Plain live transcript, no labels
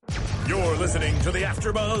You're listening to the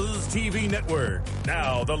AfterBuzz TV network.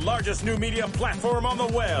 Now, the largest new media platform on the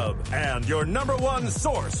web and your number one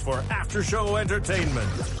source for after-show entertainment.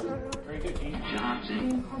 Very good, Gene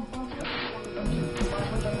Johnson.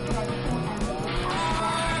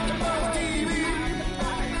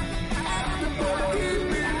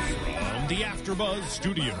 The AfterBuzz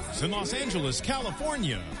Studios in Los Angeles,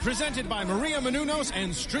 California. Presented by Maria Menounos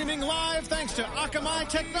and streaming live thanks to Akamai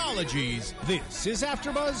Technologies. This is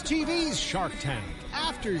AfterBuzz TV's Shark Tank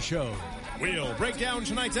AfterShow. We'll break down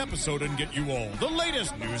tonight's episode and get you all the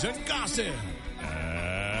latest news and gossip.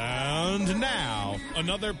 And now,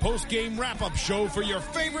 another post-game wrap-up show for your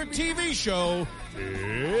favorite TV show.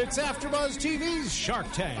 It's AfterBuzz TV's Shark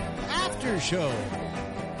Tank AfterShow.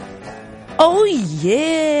 Oh,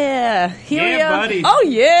 yeah. Here we are. Buddy. Oh,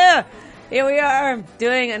 yeah. Here we are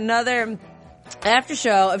doing another after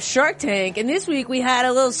show of Shark Tank. And this week we had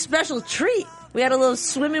a little special treat. We had a little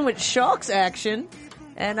swimming with sharks action.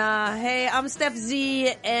 And, hey, I'm Steph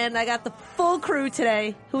Z, and I got the full crew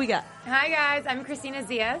today. Who we got? Hi, guys. I'm Christina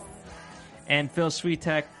Zias. And Phil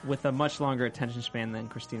Sweetek with a much longer attention span than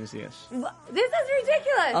Christina Zias. This is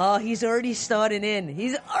ridiculous. Oh, he's already starting in.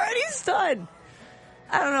 He's already starting.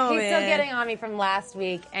 I don't know, He's man. still getting on me from last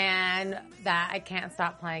week, and that I can't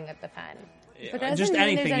stop playing with the pen. But that Just doesn't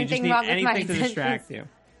mean anything. there's You just anything need wrong with my anything to attention. distract you.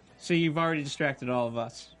 So you've already distracted all of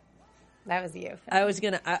us. That was you.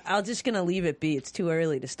 I'll just gonna leave it be. It's too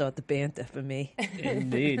early to start the banter for me.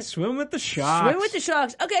 Indeed. Swim with the sharks. Swim with the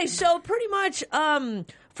sharks. Okay, so pretty much,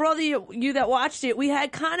 for all of you that watched it, we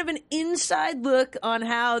had kind of an inside look on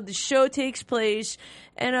how the show takes place.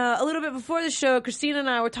 And a little bit before the show, Christina and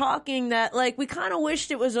I were talking that, like, we kind of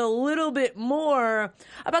wished it was a little bit more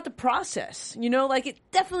about the process. You know, like, it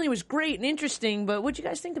definitely was great and interesting, but what'd you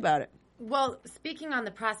guys think about it? Well, speaking on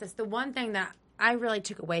the process, the one thing that I really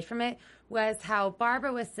took away from it was how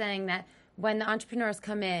Barbara was saying that when the entrepreneurs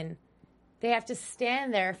come in, they have to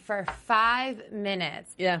stand there for 5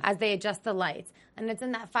 minutes as they adjust the lights. And it's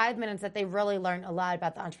in that 5 minutes that they really learn a lot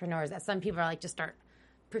about the entrepreneurs, that some people are like just start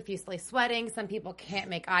profusely sweating. Some people can't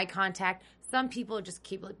make eye contact. Some people just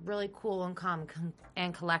keep like really cool and calm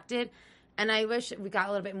and collected. And I wish we got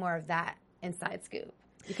a little bit more of that inside scoop.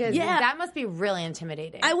 Because that must be really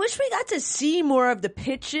intimidating. I wish we got to see more of the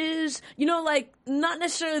pitches. You know, like, not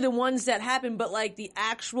necessarily the ones that happen, but, like, the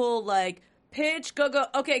actual, like, pitch, go,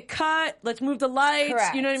 okay, cut, let's move the lights.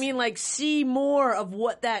 Correct. You know what I mean? Like, see more of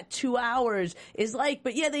what that 2 hours is like.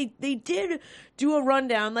 But, yeah, they did do a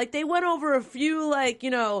rundown. Like, they went over a few, like,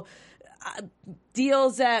 you know,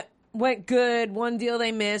 deals that went good, one deal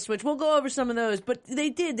they missed, which we'll go over some of those. But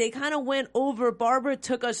they did. They kind of went over. Barbara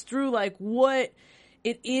took us through, like, what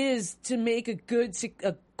it is to make a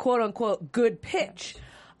quote-unquote good pitch.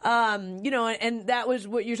 You know, and that was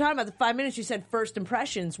what you're talking about, the 5 minutes. You said first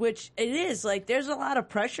impressions, which it is. Like, there's a lot of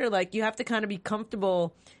pressure. Like, you have to kind of be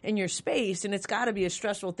comfortable in your space, and it's got to be a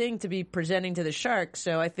stressful thing to be presenting to the Sharks.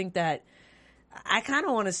 So I think that I kind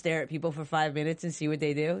of want to stare at people for 5 minutes and see what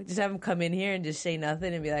they do. Just have them come in here and just say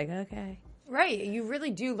nothing and be like, okay. Right. You really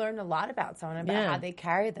do learn a lot about someone, about how they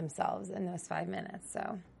carry themselves in those 5 minutes.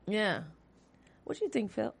 So yeah. What do you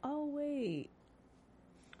think, Phil? Oh, wait.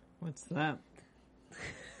 What's that?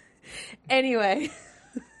 Anyway,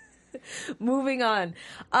 moving on.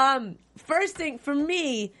 First thing, for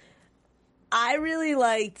me, I really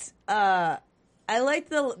liked,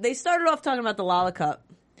 they started off talking about the Lollacup.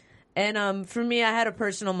 And for me, I had a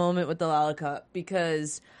personal moment with the Lollacup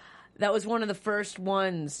because that was one of the first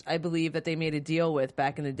ones, I believe, that they made a deal with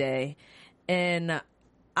back in the day. And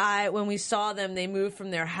when we saw them, they moved from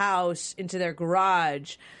their house into their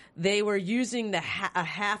garage. They were using a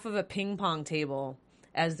half of a ping pong table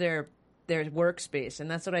as their workspace,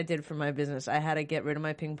 and that's what I did for my business. I had to get rid of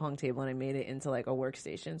my ping pong table, and I made it into like a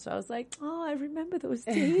workstation. So I was like, oh, I remember those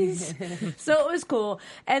days. So it was cool.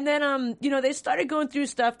 And then, you know, they started going through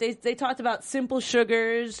stuff. They talked about simple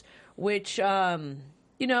sugars, which, you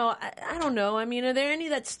know, I don't know. I mean, are there any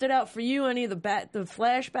that stood out for you? Any of the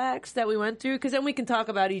flashbacks that we went through? Because then we can talk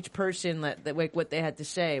about each person, that like what they had to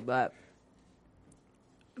say. But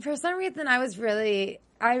for some reason, I really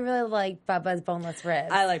like Bubba's boneless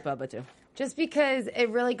ribs. I like Bubba too. Just because it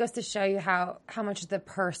really goes to show you how much the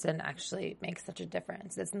person actually makes such a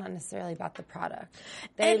difference. It's not necessarily about the product.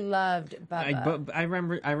 They loved Bubba. I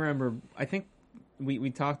remember. I think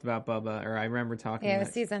we talked about Bubba, or I remember talking. Yeah, it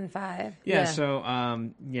was season 5. Yeah.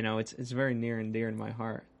 So you know, it's very near and dear to my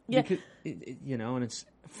heart. Yeah. Because, you know, and it's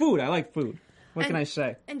food. I like food. What can I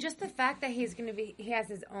say? And just the fact that he has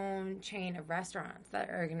his own chain of restaurants that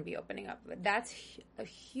are going to be opening up. That's a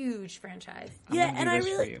huge franchise. Yeah, and I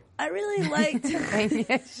really liked.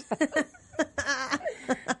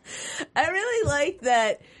 liked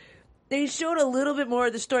that they showed a little bit more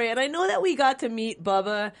of the story. And I know that we got to meet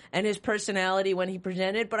Bubba and his personality when he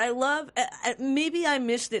presented, but I love, maybe I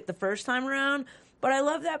missed it the first time around, but I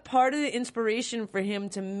love that part of the inspiration for him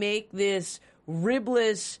to make this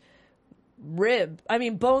boneless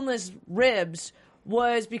ribs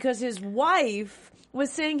was because his wife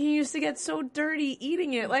was saying he used to get so dirty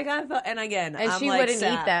eating it. Like I thought, and again, And I'm she like wouldn't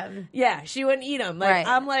Sap. eat them. Yeah, she wouldn't eat them. Like Right.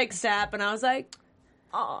 I'm like Sap, and I was like,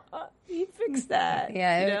 oh, he fixed that.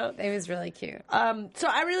 Yeah, you know? it was really cute. So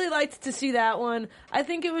I really liked to see that one. I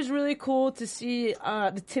think it was really cool to see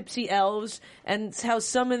the Tipsy Elves and how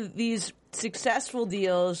some of these successful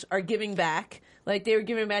deals are giving back. Like they were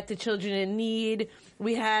giving back to children in need.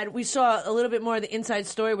 We saw a little bit more of the inside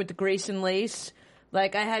story with the Grace and Lace.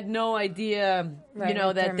 Like I had no idea, Right, that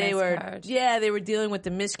with they their were, miscarriage. they were dealing with the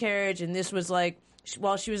miscarriage, and this was like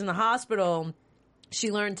while she was in the hospital, she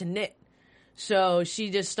learned to knit. So she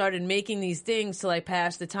just started making these things to like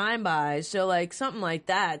pass the time by. So like something like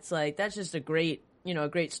that's just a great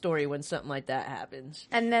story when something like that happens.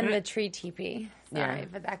 And then the tree teepee. Sorry, Yeah.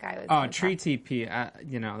 but that guy was. Oh, Tree fantastic.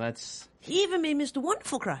 TP. That's He even made Mr.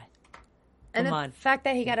 Wonderful cry. And Come the on. fact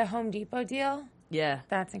that he got a Home Depot deal, Yeah.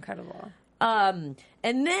 that's incredible. And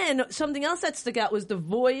then something else that stuck out was the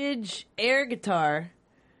Voyage air guitar,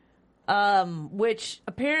 which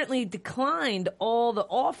apparently declined all the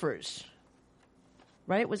offers.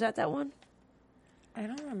 Right? Was that one? I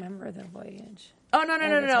don't remember the Voyage. Oh, no.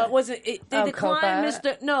 guitar. It wasn't. They declined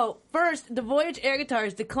Copa. No, first, the Voyage air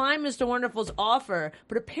guitars declined Mr. Wonderful's offer,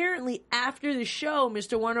 but apparently after the show,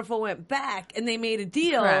 Mr. Wonderful went back and they made a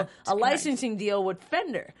deal, Correct. licensing deal with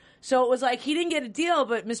Fender. So it was like he didn't get a deal,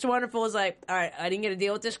 but Mr. Wonderful was like, all right, I didn't get a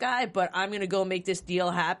deal with this guy, but I'm going to go make this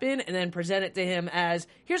deal happen and then present it to him as,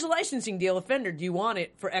 here's a licensing deal with Fender. Do you want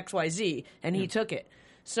it for XYZ? And he took it.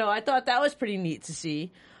 So I thought that was pretty neat to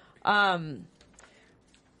see. And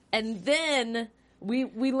then we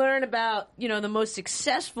learn about, the most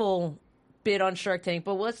successful bid on Shark Tank,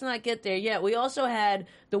 but let's not get there yet. We also had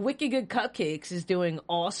the Wicked Good Cupcakes is doing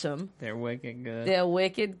awesome. they're wicked good. They're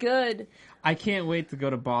wicked good. I can't wait to go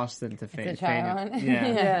to Boston to To try one. Yeah.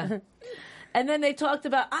 Yeah. And then they talked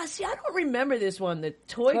about, I don't remember this one, the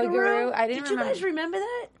Toy Guru. Guru, I didn't Did you guys remember. remember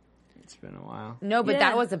that? It's been a while. No, but Yeah.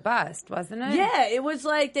 that was a bust, wasn't it? Yeah, it was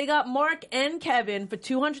like they got Mark and Kevin for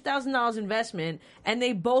 $200,000 investment, and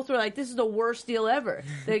they both were like, "This is the worst deal ever."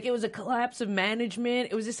 Like it was a collapse of management.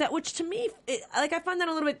 It was a set, which to me, I find that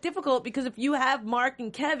a little bit difficult because if you have Mark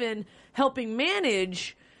and Kevin helping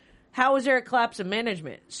manage, how is there a collapse of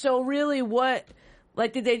management? So really, what?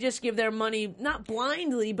 Like, did they just give their money not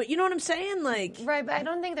blindly, but you know what I'm saying? Like, Right, but I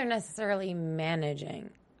don't think they're necessarily managing.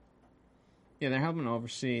 Yeah, they're helping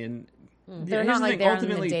oversee, and They're here's not the like thing, they're on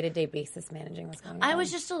ultimately, a day-to-day basis managing what's going on. I was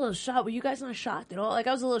just a little shocked. Were you guys not shocked at all? Like,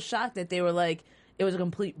 I was a little shocked that they were like, it was a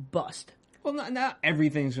complete bust. well, not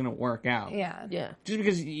everything's going to work out. Yeah. Yeah. Just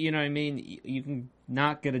because you know what I mean, you can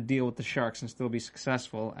not get a deal with the Sharks and still be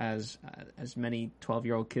successful, as many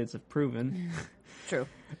 12-year-old kids have proven. True.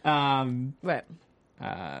 um, Right.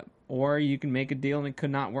 or you can make a deal and it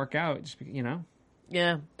could not work out. Just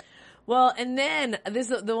Yeah. Well, and then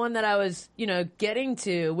the one that I was, getting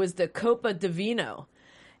to was the Copa Divino.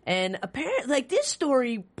 And apparently, like, this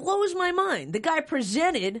story blows my mind. The guy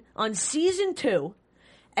presented on season 2,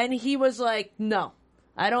 and he was like, no,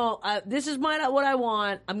 I don't, this is what I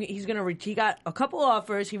want. He got a couple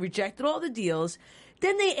offers. He rejected all the deals.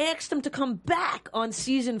 Then they asked him to come back on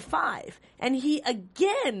season 5, and he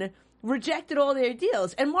again rejected all their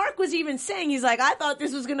deals. And Mark was even saying, he's like, I thought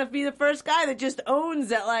this was going to be the first guy that just owns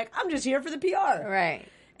that, like, I'm just here for the PR. Right.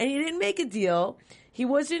 And he didn't make a deal. He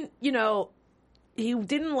wasn't, he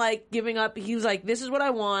didn't like giving up. He was like, this is what I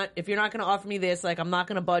want. If you're not going to offer me this, like, I'm not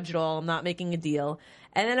going to budge at all. I'm not making a deal.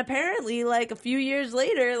 And then apparently, like, a few years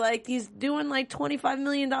later, like, he's doing like $25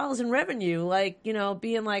 million in revenue. Like,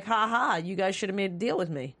 being like, ha, you guys should have made a deal with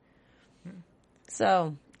me.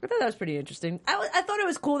 So I thought that was pretty interesting. I thought it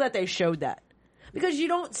was cool that they showed that. Because you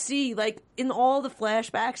don't see, like, in all the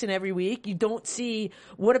flashbacks and every week, you don't see,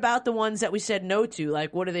 what about the ones that we said no to?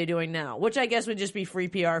 Like, what are they doing now? Which I guess would just be free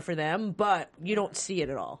PR for them, but you don't see it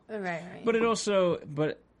at all. Right. But it also,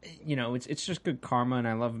 it's just good karma, and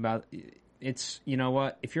I love about it's, you know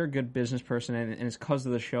what, if you're a good business person and it's because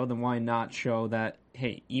of the show, then why not show that,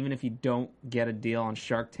 hey, even if you don't get a deal on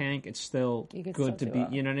Shark Tank, it's still good still to do be,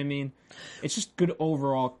 well. you know what I mean? It's just good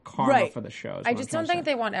overall karma Right. for the show. is I what just I'm don't trying think to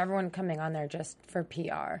they want everyone coming on there just for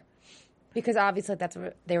PR. Because obviously that's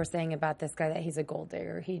what they were saying about this guy, that he's a gold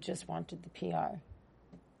digger. He just wanted the PR.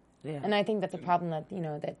 Yeah. And I think that's a problem that,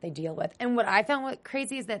 that they deal with. And what I found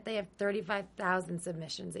crazy is that they have 35,000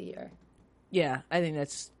 submissions a year. Yeah, I think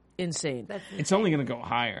that's insane. It's only going to go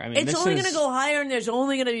higher. I mean, It's only going to go higher, and there's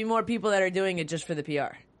only going to be more people that are doing it just for the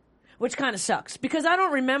PR, which kind of sucks because I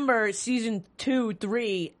don't remember season 2,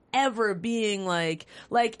 3 ever being like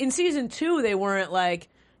in season 2 they weren't like,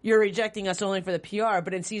 you're rejecting us only for the PR,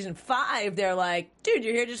 but in season 5 they're like, dude,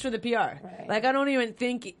 you're here just for the PR. Right. Like, I don't even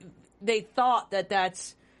think they thought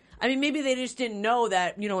that's. I mean, maybe they just didn't know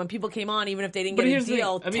that, when people came on, even if they didn't get a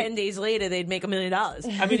deal, 10 days later they'd make $1 million.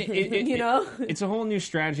 I mean, it's a whole new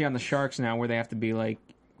strategy on the Sharks now where they have to be like,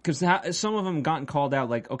 because some of them gotten called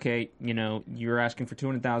out like, okay, you're asking for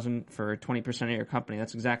 $200,000 for 20% of your company.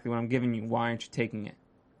 That's exactly what I'm giving you. Why aren't you taking it?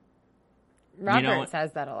 Robert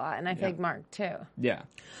says that a lot, and I think Mark too. Yeah.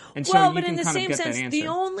 And so well, but in the same sense, the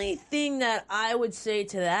only thing that I would say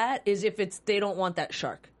to that is if they don't want that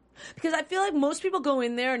shark. Because I feel like most people go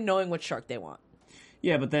in there knowing what shark they want.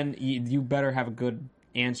 Yeah, but then you better have a good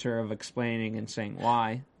answer of explaining and saying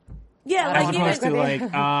why. Yeah, as opposed to like,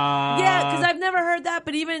 yeah, because I've never heard that.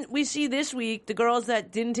 But even we see this week the girls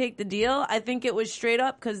that didn't take the deal. I think it was straight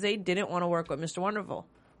up because they didn't want to work with Mr. Wonderful.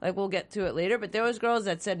 Like, we'll get to it later, but there was girls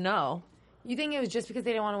that said no. You think it was just because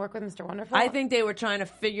they didn't want to work with Mr. Wonderful? I think they were trying to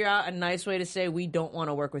figure out a nice way to say we don't want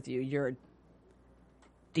to work with you. You're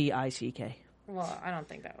DICK. Well, I don't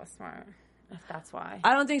think that was smart, if that's why.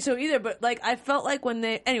 I don't think so either, but like I felt like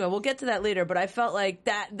anyway, we'll get to that later, but I felt like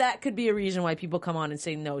that could be a reason why people come on and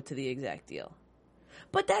say no to the exact deal.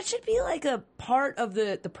 But that should be like a part of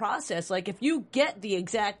the process. Like, if you get the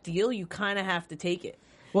exact deal, you kind of have to take it.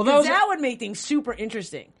 Well, that would make things super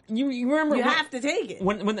interesting. You remember you have to take it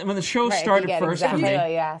when the show started first. Exactly what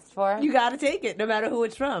you asked for. You got to take it, no matter who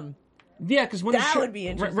it's from. Yeah, because when that would be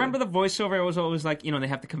interesting. Remember the voiceover? It was always like, they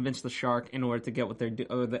have to convince the shark in order to get what they're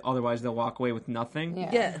doing, otherwise they'll walk away with nothing.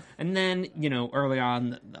 Yeah. And then, early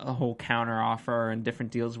on, the whole counter offer and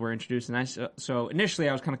different deals were introduced. And so initially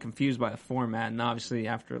I was kind of confused by the format, and obviously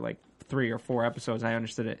after like 3 or 4 episodes, I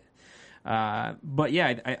understood it. But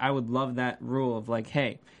yeah, I would love that rule of like,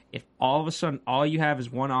 hey, if all of a sudden all you have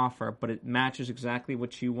is one offer, but it matches exactly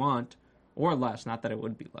what you want, or less, not that it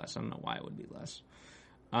would be less. I don't know why it would be less.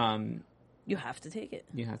 You have to take it.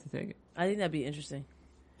 You have to take it. I think that'd be interesting.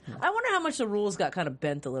 Yeah. I wonder how much the rules got kind of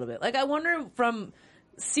bent a little bit. Like, I wonder from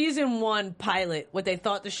season 1 pilot what they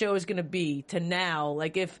thought the show was going to be to now.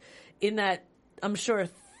 Like, if in that, I'm sure,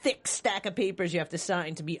 thick stack of papers you have to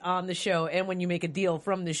sign to be on the show, and when you make a deal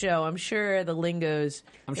from the show, I'm sure the lingo's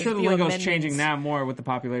changing now more with the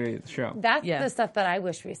popularity of the show. That's the stuff that I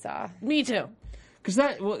wish we saw. Me too. Because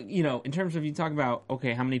that, in terms of you talk about,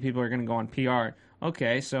 okay, how many people are going to go on PR?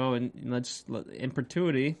 Okay, so in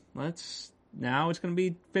perpetuity, now it's going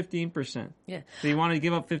to be 15%. Yeah. So you want to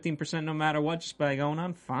give up 15% no matter what just by going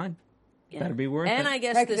on? Fine. Yeah. Better be worth it. And I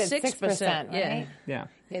guess the 6%. Right? Yeah.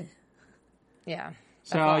 Yeah.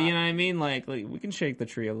 So, you know what I mean? Like, we can shake the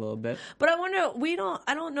tree a little bit. But I wonder,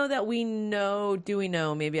 I don't know that we know, do we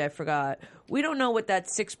know? Maybe I forgot. We don't know what that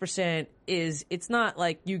 6% is. It's not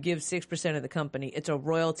like you give 6% of the company. It's a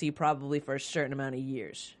royalty probably for a certain amount of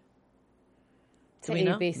years. To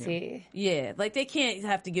ABC. Yeah, like they can't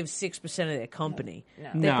have to give 6% of their company.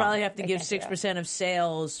 No. They probably have to give 6% of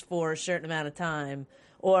sales for a certain amount of time,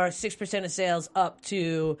 or 6% of sales up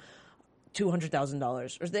to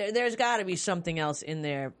 $200,000. Or there's got to be something else in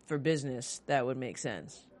there for business that would make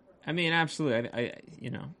sense. I mean, absolutely.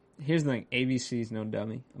 Here's the thing: ABC's no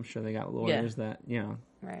dummy. I'm sure they got lawyers that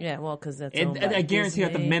Right. Yeah, well, because that's. I guarantee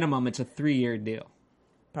at the minimum, it's a 3-year deal.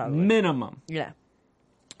 Probably minimum. Yeah.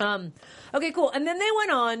 Okay, cool. And then they went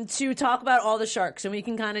on to talk about all the sharks, and we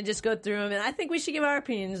can kind of just go through them. And I think we should give our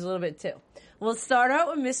opinions a little bit too. We'll start out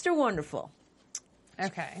with Mr. Wonderful.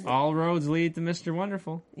 Okay. All roads lead to Mr.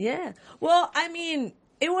 Wonderful. Yeah. Well, I mean,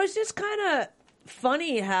 it was just kind of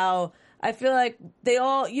funny how I feel like they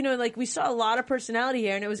all, like we saw a lot of personality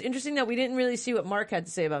here, and it was interesting that we didn't really see what Mark had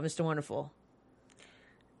to say about Mr. Wonderful.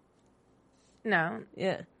 No.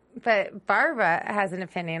 Yeah. But Barbara has an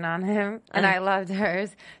opinion on him, and I loved hers,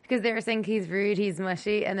 because they were saying he's rude, he's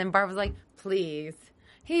mushy, and then Barbara was like, please,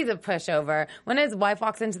 he's a pushover. When his wife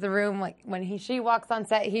walks into the room, like when she walks on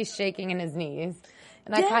set, he's shaking in his knees.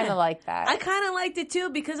 And I kind of like that. I kind of liked it too,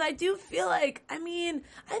 because I do feel like, I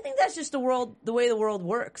think that's just the way the world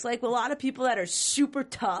works. Like, a lot of people that are super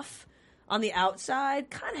tough on the outside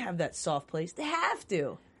kind of have that soft place. They have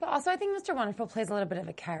to. But also, I think Mr. Wonderful plays a little bit of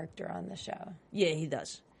a character on the show. Yeah, he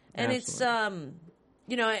does. And Absolutely.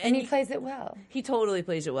 it's, and he plays it well. He totally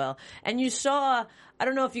plays it well. And you saw, I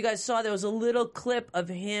don't know if you guys saw, there was a little clip of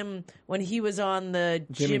him when he was on the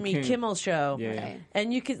Jimmy Kimmel show. Yeah. Right.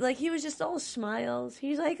 And you could, he was just all smiles.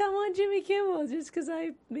 He's like, I'm on Jimmy Kimmel just because I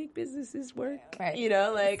make businesses work. Right.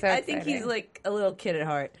 So I think he's like a little kid at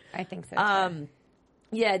heart. I think so too.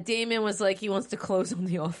 Yeah, Damon was like he wants to close on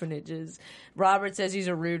the orphanages. Robert says he's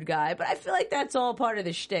a rude guy, but I feel like that's all part of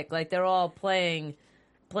the shtick. Like they're all playing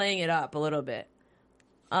it up a little bit.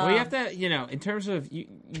 Well, you have to, in terms of you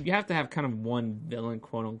have to have kind of one villain,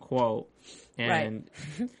 quote unquote, and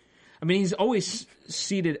I mean he's always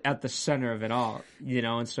seated at the center of it all,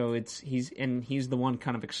 and so he's the one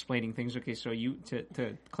kind of explaining things. Okay, so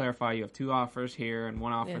to clarify, you have 2 offers here and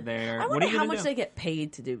 1 offer there. I What wonder are you how gonna much do? they get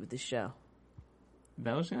paid to do with the show.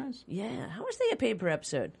 Those guys? Yeah, how much they get paid per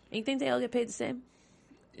episode? You think they all get paid the same?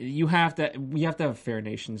 You have to have a Fair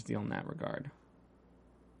Nations deal in that regard.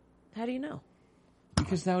 How do you know?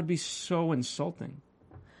 Because that would be so insulting.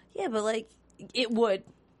 Yeah, but like it would.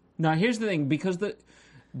 Now, here's the thing: because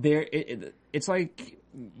it's like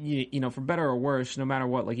for better or worse, no matter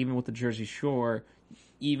what. Like even with the Jersey Shore,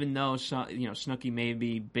 even though Snooki may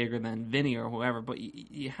be bigger than Vinny or whoever, but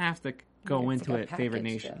you have to go into it favored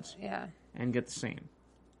nations, and get the same.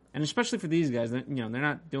 And especially for these guys, they're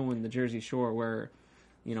not doing the Jersey Shore where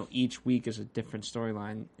each week is a different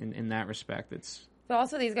storyline. In that respect, it's. But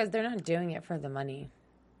also, these guys, they're not doing it for the money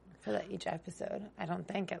for each episode. I don't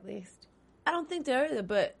think, at least. I don't think they're either,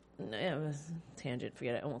 but it was tangent.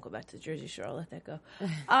 Forget it. I won't go back to the Jersey Shore. I'll let that go.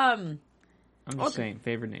 I'm just saying,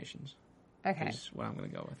 favored nations. Okay. Is what I'm going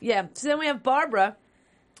to go with. Yeah. So then we have Barbara,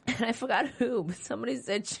 and I forgot who, but somebody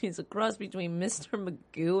said she's a cross between Mr.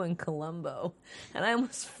 Magoo and Columbo, and I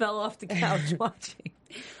almost fell off the couch watching.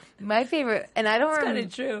 My favorite, and I don't kind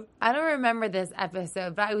of true. I don't remember this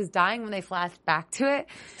episode, but I was dying when they flashed back to it.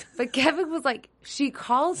 But Kevin was like, she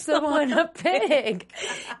called someone a pig,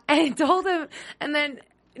 and he told him. And then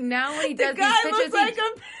now when he does the guy these pictures, looks like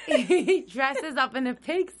a pig. he dresses up in a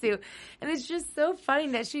pig suit, and it's just so funny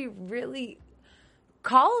that she really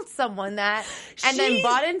called someone that, and then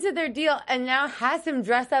bought into their deal, and now has him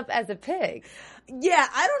dress up as a pig. Yeah,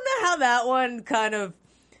 I don't know how that one kind of.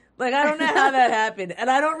 Like, I don't know how that happened. And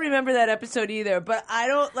I don't remember that episode either. But I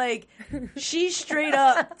don't, she straight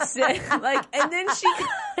up said, and then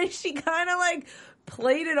she kind of,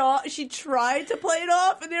 played it off. She tried to play it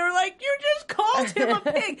off. And they were like, you just called him a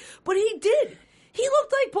pig. But he did. He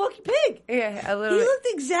looked like Porky Pig. Yeah, a little He bit. looked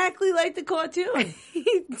exactly like the cartoon.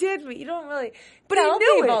 He did, but you don't really But tell he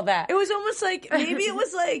knew people it. that. It was almost maybe it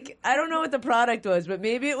was I don't know what the product was, but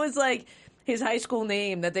maybe it was his high school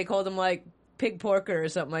name that they called him Pig Porker or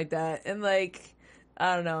something like that. And I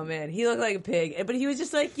don't know, man. He looked like a pig. But he was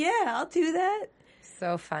just yeah, I'll do that.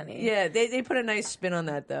 So funny. Yeah, they put a nice spin on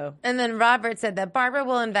that, though. And then Robert said that Barbara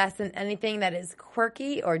will invest in anything that is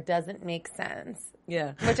quirky or doesn't make sense.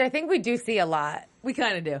 Yeah. Which I think we do see a lot. We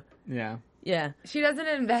kind of do. Yeah. Yeah. She doesn't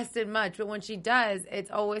invest in much, but when she does,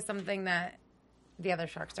 it's always something that the other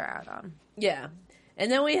sharks are out on. Yeah.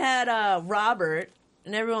 And then we had Robert,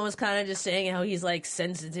 and everyone was kind of just saying how he's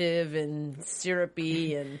sensitive and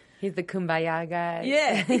syrupy and He's the kumbaya guy.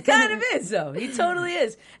 yeah, he kind of is though. He totally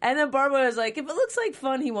is. And then Barbara was like, if it looks like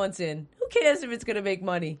fun, he wants in. Who cares if it's going to make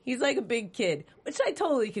money? He's like a big kid, which I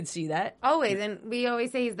totally can see that. Always. And we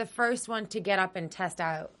always say he's the first one to get up and test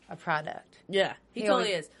out a product. Yeah, he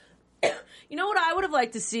totally is. You know what I would have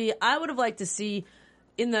liked to see? I would have liked to see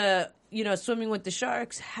in the, Swimming with the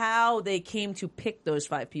Sharks, how they came to pick those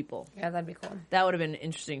 5 people. Yeah, that'd be cool. That would have been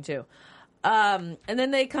interesting, too. And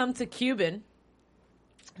then they come to Cuban.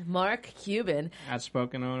 Mark Cuban.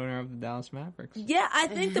 Outspoken owner of the Dallas Mavericks. Yeah, I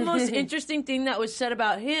think the most interesting thing that was said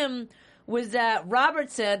about him was that Robert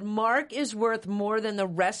said, Mark is worth more than the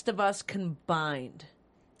rest of us combined.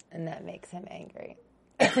 And that makes him angry.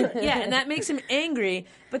 Yeah, and that makes him angry.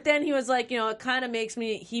 But then he was like, it kind of makes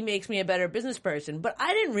me a better business person. But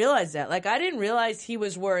I didn't realize that. I didn't realize he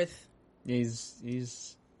was worth. He's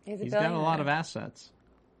got a billionaire. lot of assets.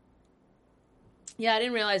 Yeah, I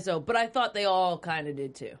didn't realize though. But I thought they all kind of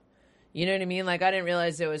did too. You know what I mean? I didn't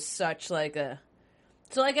realize there was such a.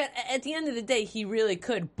 So at the end of the day, he really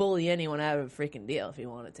could bully anyone out of a freaking deal if he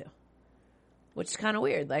wanted to. Which is kind of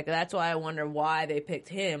weird. That's why I wonder why they picked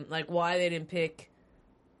him. Why they didn't pick.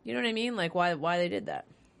 You know what I mean? Why they did that?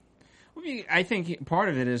 I think part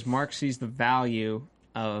of it is Mark sees the value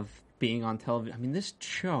of being on television. I mean, this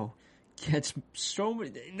show gets so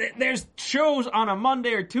many. There's shows on a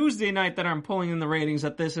Monday or Tuesday night that aren't pulling in the ratings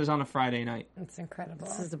that this is on a Friday night. It's incredible.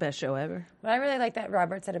 This is the best show ever. What I really like that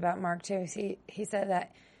Robert said about Mark, too, is he said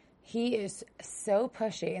that he is so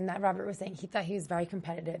pushy, and that Robert was saying he thought he was very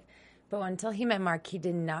competitive. But until he met Mark, he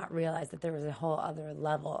did not realize that there was a whole other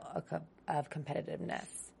level of competitiveness.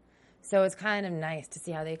 So it's kind of nice to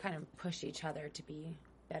see how they kind of push each other to be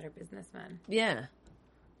better businessmen. Yeah.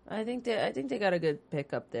 I think they got a good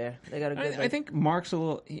pick up there. They got a good. I think Mark's a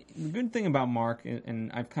little. The good thing about Mark,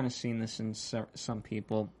 and I've kind of seen this in some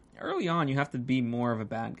people, early on, you have to be more of a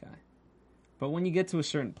bad guy. But when you get to a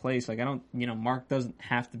certain place, like Mark doesn't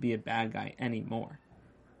have to be a bad guy anymore.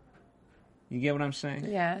 You get what I'm saying?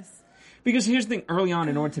 Yes. Because here's the thing, early on,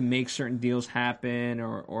 in order to make certain deals happen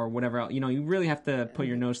or whatever else, you really have to put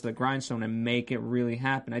your nose to the grindstone and make it really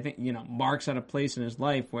happen. I think, Mark's at a place in his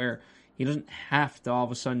life where he doesn't have to all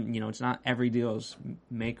of a sudden, it's not every deal is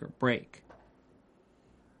make or break.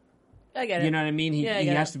 I get it. You know what I mean? He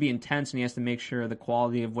has it. to be intense and he has to make sure the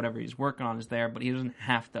quality of whatever he's working on is there, but he doesn't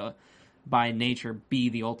have to, by nature, be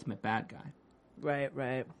the ultimate bad guy.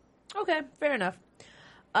 Right. Okay, fair enough.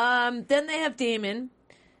 Then they have Damon,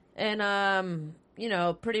 and,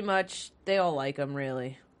 pretty much they all like him,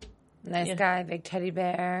 really. Nice guy, big teddy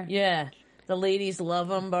bear. Yeah. The ladies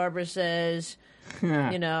love him, Barbara says.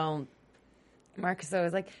 Mark is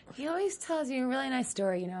always like, he always tells you a really nice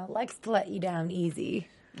story, likes to let you down easy.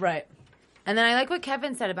 Right. And then I like what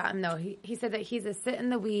Kevin said about him, though. He said that he's a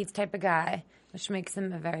sit-in-the-weeds type of guy, which makes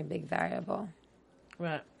him a very big variable.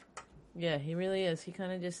 Right. Yeah, he really is. He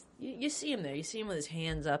kind of just... You see him there. You see him with his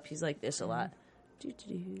hands up. He's like this a lot.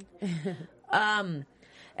 And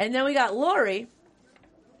then we got Lori.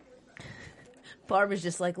 Barbara's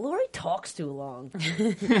just like, Lori talks too long.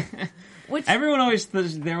 Which everyone always...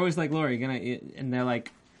 They're always like, Lori, and they're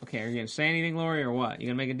like, okay, are you going to say anything, Lori, or what? You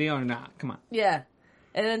going to make a deal or not? Come on. Yeah.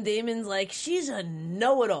 And then Damon's like, she's a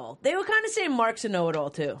know-it-all. They were kind of saying Mark's a know-it-all,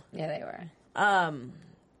 too. Yeah, they were.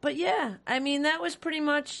 But yeah, I mean, that was pretty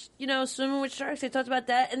much, Swimming with Sharks. They talked about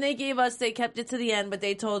that, and they kept it to the end, but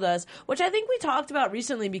they told us, which I think we talked about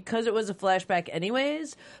recently because it was a flashback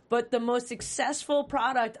anyways, but the most successful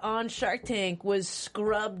product on Shark Tank was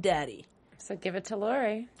Scrub Daddy. So give it to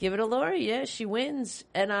Lori. Give it to Lori, yeah, she wins.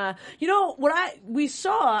 And, what we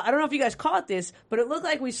saw, I don't know if you guys caught this, but it looked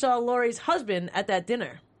like we saw Lori's husband at that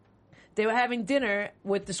dinner. They were having dinner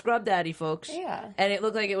with the Scrub Daddy folks. Yeah. And it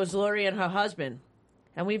looked like it was Lori and her husband.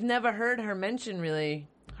 And we've never heard her mention, really,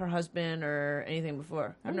 her husband or anything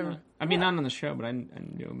before. Not on the show, but I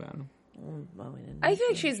knew about him. I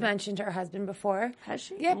think she's mentioned her husband before. Has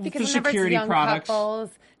she? Yeah, because For whenever it's security young products. couples,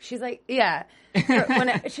 she's like, yeah.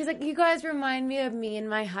 She's like, you guys remind me of me and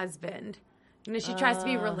my husband. She tries to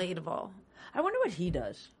be relatable. I wonder what he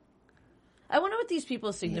does. I wonder what these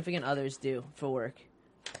people's significant others do for work.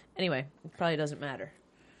 Anyway, it probably doesn't matter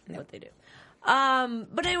what they do.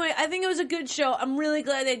 But anyway, I think it was a good show. I'm really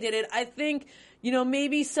glad they did it. I think,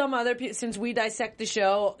 maybe some other people, since we dissect the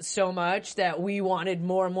show so much that we wanted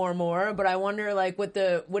more, but I wonder, like,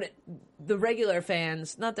 the regular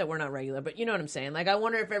fans, not that we're not regular, but you know what I'm saying? Like, I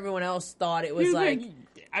wonder if everyone else thought it was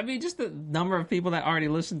just the number of people that already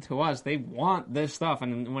listen to us, they want this stuff.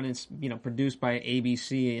 And when it's, produced by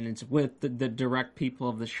ABC and it's with the direct people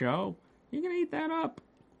of the show, you're going to eat that up.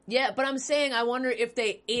 Yeah, but I'm saying I wonder if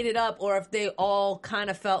they ate it up or if they all kind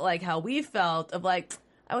of felt like how we felt of like,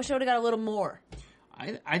 I wish I would have got a little more.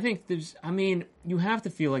 I think you have to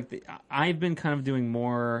feel like I've been kind of doing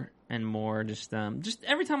more and more just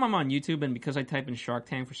every time I'm on YouTube, and because I type in Shark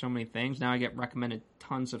Tank for so many things, now I get recommended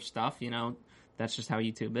tons of stuff, that's just how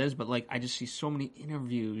YouTube is. But like, I just see so many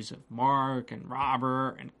interviews of Mark and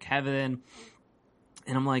Robert and Kevin,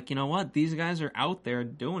 and I'm like, you know what? These guys are out there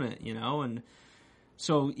doing it, and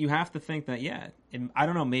so you have to think that, I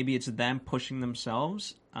don't know, maybe it's them pushing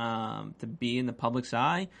themselves to be in the public's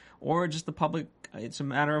eye, or just the public. It's a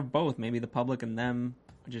matter of both. Maybe the public and them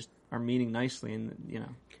just are meeting nicely, and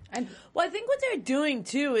Well, I think what they're doing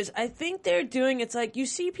too is it's like you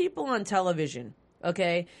see people on television,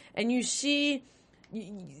 okay, and you see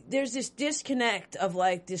there's this disconnect of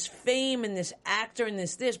like this fame and this actor and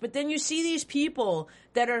this, but then you see these people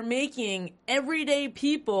that are making everyday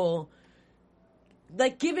people,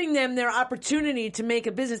 like giving them their opportunity to make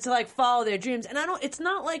a business, to like follow their dreams. And it's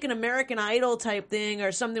not like an American Idol type thing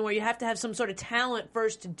or something where you have to have some sort of talent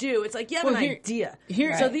first to do. It's like you have an idea.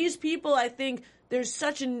 So these people, I think there's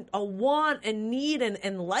such a want and need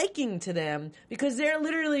and liking to them because they're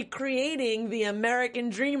literally creating the American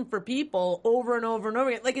dream for people over and over and over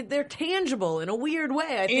again. Like they're tangible in a weird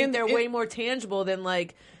way. I think they're way more tangible than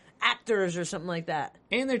like actors or something like that.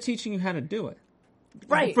 And they're teaching you how to do it.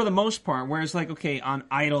 Right. For the most part, whereas like, okay, on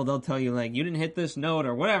Idol, they'll tell you like, you didn't hit this note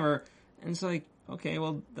or whatever. And it's like, okay,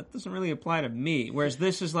 well, that doesn't really apply to me. Whereas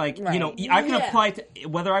this is like, I can apply to,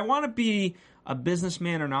 whether I want to be a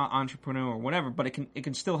businessman or not entrepreneur or whatever, but it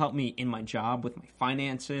can still help me in my job, with my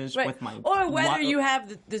finances, Right. with my... Or whether you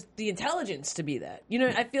have the intelligence to be that. You know,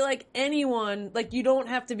 I feel like anyone, like, you don't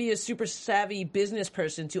have to be a super savvy business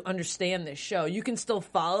person to understand this show. You can still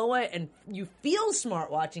follow it, and you feel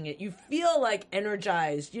smart watching it. You feel, like,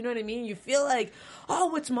 energized. You know what I mean? You feel like, oh,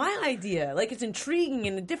 what's my idea? Like, it's intriguing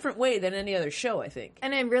in a different way than any other show, I think.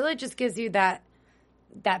 And it really just gives you that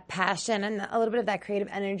passion and a little bit of that creative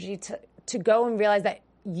energy to go and realize that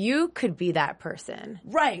you could be that person.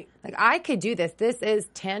 Right. Like, I could do this. This is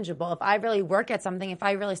tangible. If I really work at something, if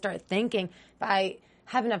I really start thinking, if I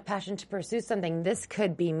have enough passion to pursue something, this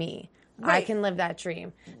could be me. Right. I can live that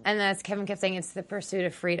dream. And as Kevin kept saying, it's the pursuit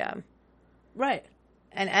of freedom. Right.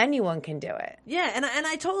 And anyone can do it. Yeah, and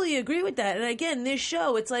I totally agree with that. And again, this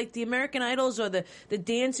show, it's like the American Idols or the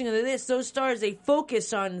dancing or this, those stars, they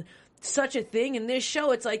focus on such a thing. In this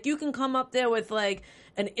show, it's like you can come up there with like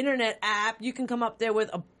an internet app, you can come up there with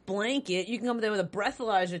a blanket, you can come up there with a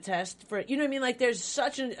breathalyzer test for, you know what I mean? Like there's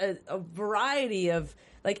such a variety of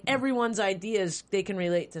like everyone's ideas, they can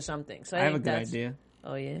relate to something. So I have think a good idea.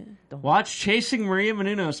 Oh yeah? Watch Chasing Maria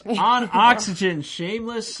Menounos on Oxygen.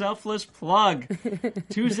 Shameless, selfless plug.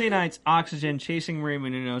 Tuesday nights, Oxygen, Chasing Maria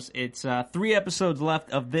Menounos. It's 3 episodes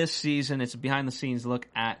left of this season. It's a behind-the-scenes look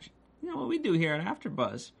at, what we do here at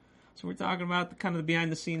AfterBuzz. So we're talking about the kind of the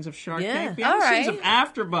behind-the-scenes of Shark Tank, behind-the-scenes of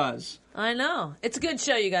AfterBuzz. I know. It's a good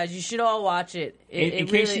show, you guys. You should all watch it. In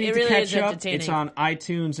case you need to catch up, entertaining. it's on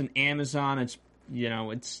iTunes and Amazon. It's,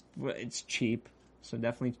 it's cheap. So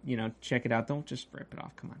definitely, check it out. Don't just rip it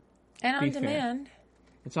off. Come on. And on Be fair. demand.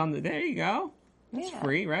 It's on there you go. It's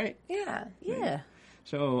free, right? Yeah. Yeah.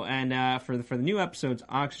 So, and for the new episodes,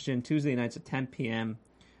 Oxygen, Tuesday nights at 10 p.m.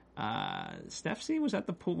 Steph C was at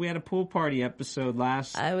the pool. We had a pool party episode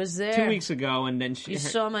I was there 2 weeks ago, and then you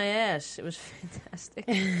saw my ass. It was fantastic.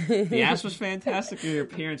 The ass was fantastic. Your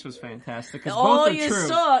appearance was fantastic. All both are you true.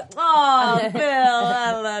 saw. Oh, Bill,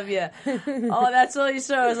 I love you. Oh, that's all you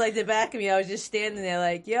saw. It was like the back of me. I was just standing there,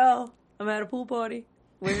 like, yo, I'm at a pool party.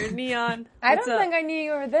 We're neon. I don't think I knew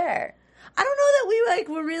you were there. I don't know that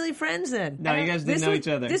we were really friends then. No, you guys didn't know each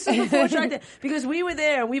other. This was before Shark Tank because we were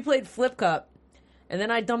there and we played Flip Cup. And then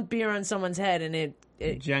I dumped beer on someone's head, and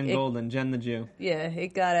Jen Golden, Jen the Jew. Yeah,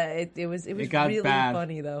 it was got really bad.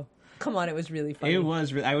 funny though. Come on, it was really funny. It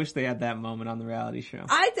was. I wish they had that moment on the reality show.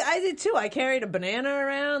 I did too. I carried a banana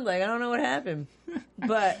around. Like I don't know what happened,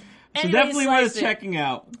 but So anyway, definitely worth checking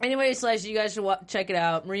out. Anyway, Slice, you guys should check it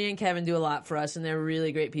out. Maria and Kevin do a lot for us, and they're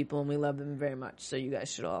really great people, and we love them very much. So you guys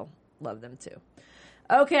should all love them too.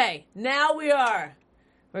 Okay, now we're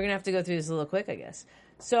gonna have to go through this a little quick, I guess.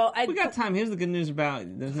 So We got time. Here's the good news about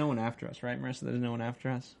there's no one after us, right, Marissa? There's no one after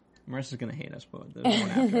us. Marissa's going to hate us, but there's no one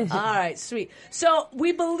after us. All right, sweet. So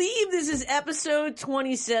we believe this is episode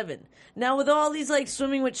 27. Now, with all these, like,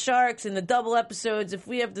 swimming with sharks and the double episodes, if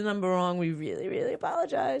we have the number wrong, we really, really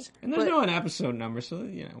apologize. And there's no an episode number, so,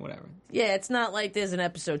 whatever. Yeah, it's not like there's an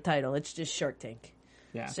episode title. It's just Shark Tank.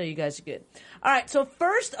 Yeah. So you guys are good. All right, so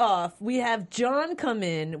first off, we have John come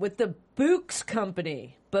in with the Books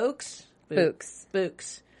Company. Books. I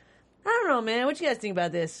don't know, man. What you guys think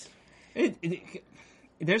about this?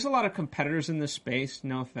 There's a lot of competitors in this space,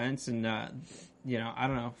 no offense, and, I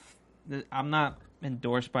don't know. I'm not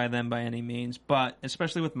endorsed by them by any means, but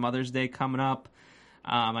especially with Mother's Day coming up,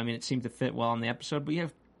 it seemed to fit well in the episode, but you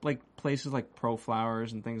have, like, places like Pro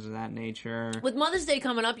Flowers and things of that nature. With Mother's Day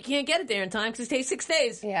coming up, you can't get it there in time because it takes 6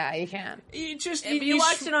 days. Yeah, you can. If you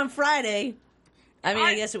watched it on Friday,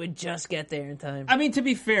 I guess it would just get there in time. To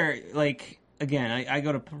be fair, like, again, I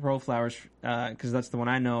go to Pro Flowers because that's the one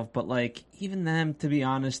I know of, but, like, even them, to be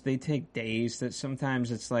honest, they take days that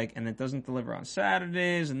sometimes it's like, and it doesn't deliver on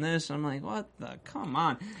Saturdays and this. I'm like, what the? Come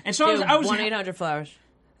on. And so I was 1-800-Flowers.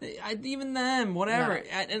 Even them, whatever.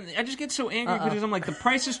 No. I just get so angry because I'm like, the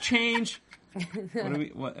prices change.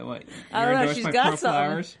 What? I don't know. She's got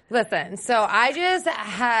something. Listen, so I just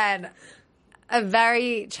had a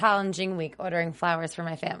very challenging week ordering flowers for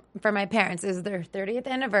my parents. It was their 30th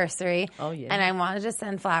anniversary. Oh, yeah. And I wanted to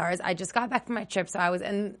send flowers. I just got back from my trip, so I was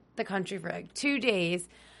in the country for like 2 days.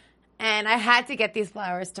 And I had to get these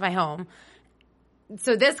flowers to my home.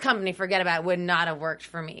 So this company, forget about it, would not have worked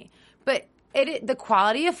for me. But the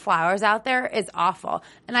quality of flowers out there is awful.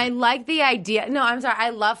 And I like the idea. No, I'm sorry.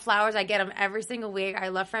 I love flowers. I get them every single week. I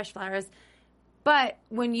love fresh flowers. But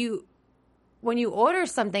when you order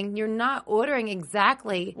something, you're not ordering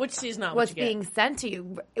exactly what's being sent to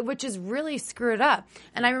you, which is really screwed up.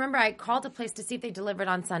 And I remember I called a place to see if they delivered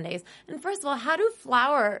on Sundays. And first of all, how do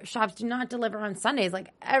flower shops do not deliver on Sundays? Like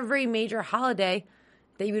every major holiday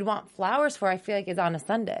that you would want flowers for, I feel like is on a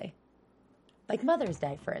Sunday. Like Mother's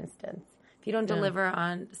Day, for instance. If you don't deliver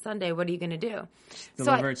on Sunday, what are you going to do?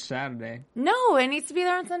 Deliver it Saturday. No, it needs to be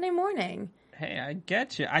there on Sunday morning. Hey, I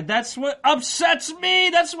get you. That's what upsets me.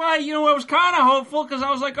 That's why, I was kind of hopeful because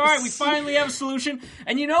I was like, all right, we finally have a solution.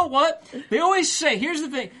 And you know what? They always say, here's the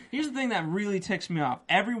thing that really ticks me off.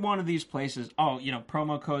 Every one of these places,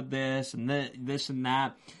 promo code this and this and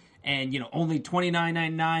that. And, only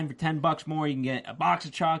 $29.99 for $10 more. You can get a box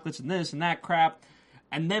of chocolates and this and that crap.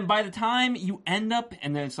 And then by the time you end up,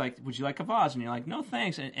 and then it's like, would you like a vase? And you're like, no,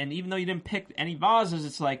 thanks. And even though you didn't pick any vases,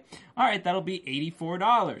 it's like, all right, that'll be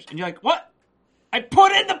 $84. And you're like, what? I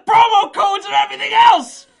put in the promo codes and everything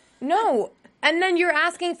else! No. And then you're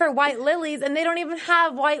asking for white lilies, and they don't even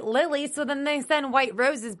have white lilies, so then they send white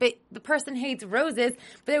roses, but the person hates roses,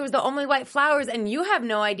 but it was the only white flowers, and you have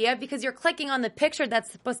no idea because you're clicking on the picture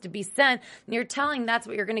that's supposed to be sent, and you're telling that's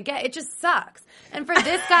what you're going to get. It just sucks. And for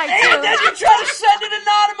this guy, too... And then you try to send it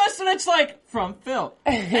anonymous, and it's like, from Phil.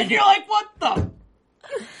 And you're like, what the...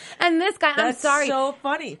 And this guy, I'm sorry. That's so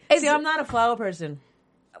funny. See, I'm not a flower person.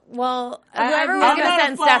 Well, whoever was going to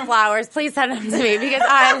send Steph flowers, please send them to me because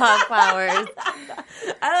I love flowers.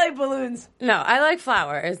 I like balloons. No, I like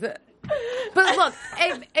flowers. But look,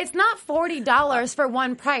 it's not $40 for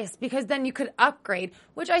one price because then you could upgrade,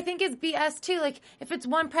 which I think is BS too. Like, if it's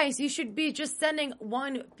one price, you should be just sending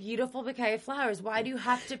one beautiful bouquet of flowers. Why do you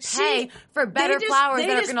have to pay for better flowers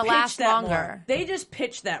that are going to last longer? They just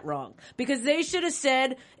pitched that wrong because they should have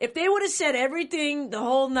said, if they would have said everything, the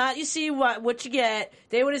whole not you see what you get,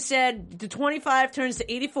 they would have said the 25 turns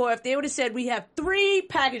to 84. If they would have said we have 3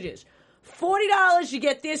 packages. $40 you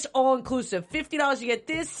get this all inclusive. $50 you get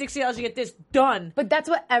this. $60 you get this. Done. But that's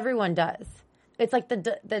what everyone does. It's like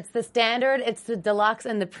that's the standard. It's the deluxe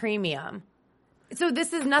and the premium. So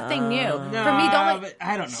this is nothing new. No, for me, I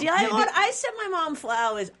don't know. See, I send my mom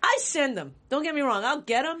flowers. I send them. Don't get me wrong. I'll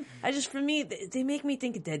get them. For me, they make me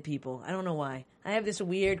think of dead people. I don't know why. I have this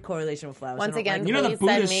weird correlation with flowers. Once again, the please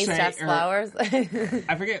send me Steph's flowers.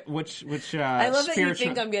 I forget which I love that you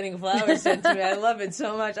think I'm getting flowers sent to me. I love it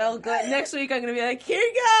so much. Next week I'm going to be like, here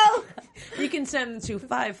you go. You can send them to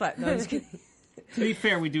 55. No, I'm just kidding. To be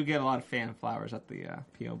fair, we do get a lot of fan flowers at the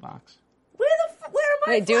P.O. box. Where are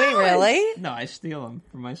my Wait, do flowers? we really? No, I steal them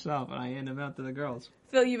for myself and I hand them out to the girls.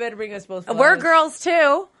 Phil, you better bring us both flowers. We're girls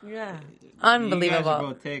too. Yeah. Unbelievable. You guys are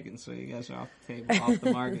both taken, so you guys are off the table, off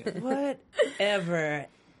the market. Whatever.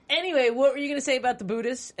 Anyway, what were you going to say about the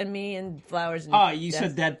Buddhists and me and flowers? And you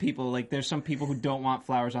said dead people. Like, there's some people who don't want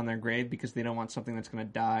flowers on their grave because they don't want something that's going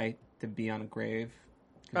to die to be on a grave.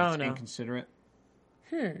 It's inconsiderate.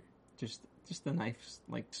 Just a nice,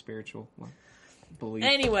 spiritual belief.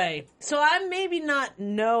 Anyway, so I maybe not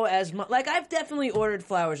know as much. Like, I've definitely ordered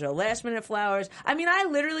flowers, though. Last-minute flowers. I mean, I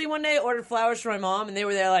literally one day ordered flowers for my mom, and they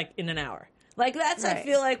were there, in an hour. That's, right. I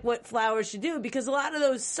feel like, what flowers should do, because a lot of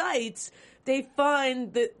those sites, they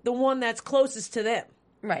find the one that's closest to them.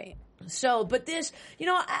 Right. So, but this,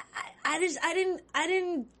 I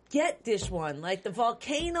didn't get this one. The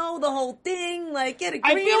volcano, the whole thing, get a greenhouse.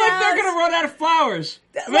 I feel like they're going to run out of flowers.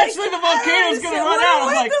 Eventually the volcano's going to run out.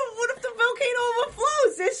 What if the volcano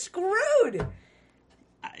overflows? They're screwed.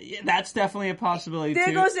 That's definitely a possibility,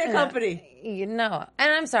 There goes their company. No.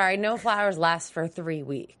 And I'm sorry, no flowers last for 3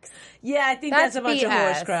 weeks. Yeah, I think that's a bunch of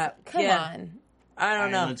horse crap. Come on. I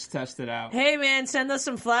don't know. Let's test it out. Hey, man, send us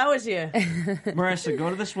some flowers here. Marissa, go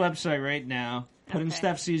to this website right now. Put in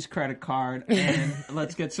Steph C's credit card, and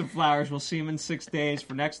let's get some flowers. We'll see him in 6 days.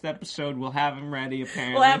 For next episode, we'll have him ready,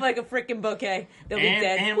 apparently. We'll have, a freaking bouquet. They'll be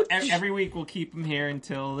dead. And every week, we'll keep them here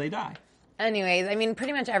until they die. Anyways, I mean,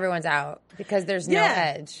 pretty much everyone's out because there's no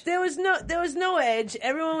edge. There was no edge.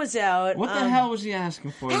 Everyone was out. What the hell was he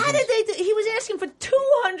asking for? He was asking for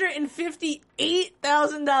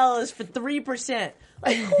 $258,000 for 3%.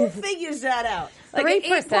 Who figures that out?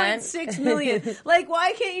 3%. 8.6 million.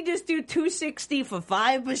 Why can't you just do $260 for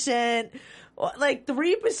 5%?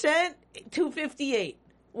 3%, $258.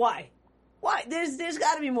 Why? There's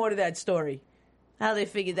got to be more to that story. How they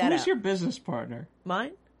figured that out. Who's your business partner?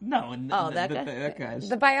 Mine? No, that guy? That guy's...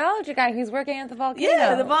 The biology guy who's working at the volcano.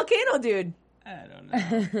 Yeah, the volcano dude. I don't know.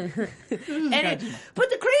 But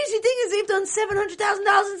the crazy thing is they've done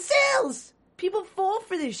 $700,000 in sales. People fall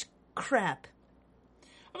for this crap.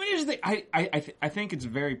 I mean, here's the thing. I think it's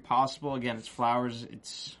very possible. Again, it's flowers.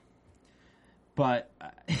 But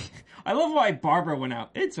I love why Barbara went out.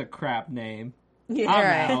 It's a crap name. Yeah,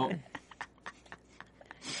 I'm out.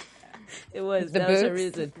 It was. That was a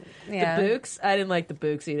reason. Yeah. The books? I didn't like the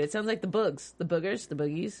books either. It sounds like the bugs. The boogers. The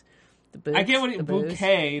boogies. The books. I get what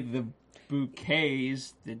bouquet. The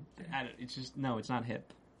bouquets. It's just, no, it's not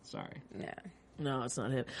hip. Sorry. Yeah. No, it's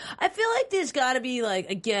not him. I feel like there's got to be, like,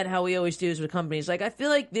 again, how we always do this with companies. Like, I feel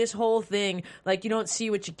like this whole thing, like, you don't see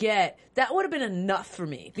what you get, that would have been enough for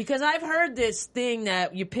me. Because I've heard this thing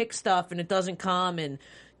that you pick stuff and it doesn't come, and,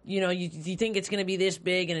 you know, you think it's going to be this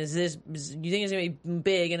big, and you think it's going to be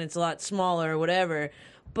big and it's a lot smaller or whatever.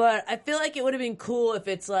 But I feel like it would have been cool if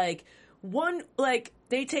it's, like,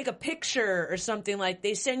 they take a picture or something, like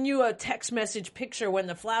they send you a text message picture when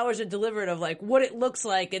the flowers are delivered of like what it looks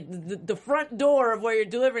like at the front door of where you're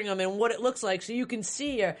delivering them and what it looks like so you can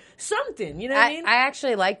see or something, you know what I mean? I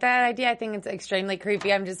actually like that idea. I think it's extremely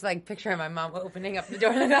creepy. I'm just like picturing my mom opening up the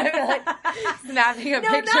door and I'm like snapping a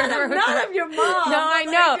picture. Not of your mom. No, I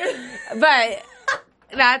know. But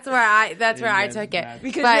that's where I took it.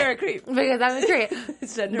 Because you're a creep. Because I'm a creep.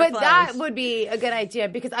 Send her but flowers. that would be a good idea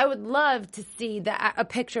because I would love to see a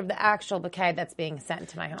picture of the actual bouquet that's being sent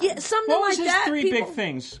to my home. Yeah, something What like was his that. three people... big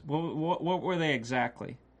things? What were they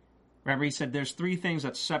exactly? Remember, he said there's 3 things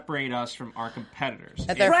that separate us from our competitors.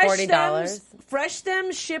 That they're $40. Fresh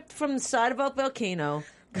stems shipped from the side of a volcano.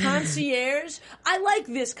 Concierge. I like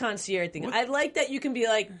this concierge thing. I like that you can be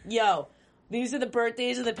like, yo, these are the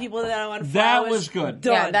birthdays of the people that I want flowers. That was good.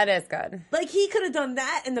 Done. Yeah, that is good. Like, he could have done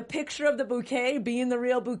that and the picture of the bouquet being the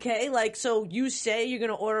real bouquet. Like, so you say you're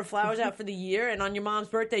going to order flowers out for the year, and on your mom's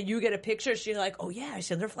birthday, you get a picture. She's like, oh, yeah, I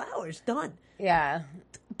sent her flowers. Done. Yeah.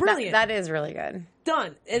 Brilliant. That is really good.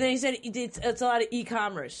 Done. And then he said it's a lot of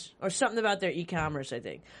e-commerce or something about their e-commerce, I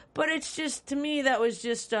think. But it's just, to me, that was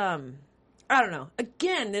just, I don't know.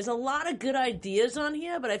 Again, there's a lot of good ideas on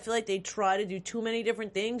here, but I feel like they try to do too many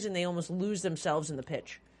different things and they almost lose themselves in the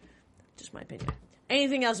pitch. Just my opinion.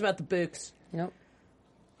 Anything else about the books? Nope.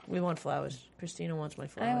 We want flowers. Christina wants my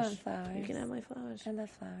flowers. I want flowers. You can have my flowers. I love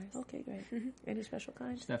flowers. Okay, great. Any special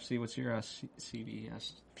kind? Steph, see, what's your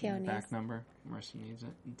CVS Peonies. back number? Mercy needs it.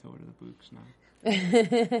 And tow her to the books now.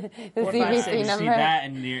 The 4, 5, 6. CVC You see number. that,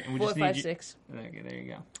 and we 4, just 5, need 6. Okay, there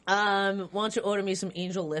you go. Why don't you order me some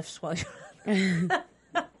angel lifts while you're...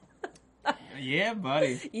 Yeah,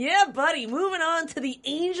 buddy. Yeah, buddy. Moving on to the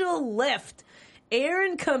angel lift.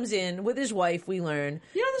 Aaron comes in with his wife, we learn.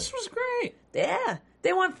 You know, this was great. Yeah.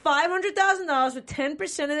 They want $500,000 for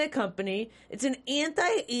 10% of their company. It's an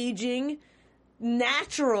anti-aging,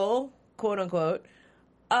 natural, quote-unquote,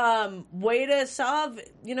 way to solve,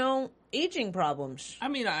 aging problems. I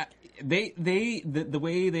mean, the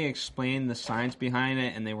way they explain the science behind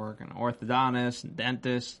it, and they work on orthodontists and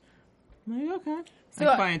dentists. I'm like, okay, So, I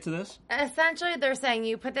can buy into this. Essentially, they're saying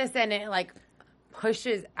you put this in and it like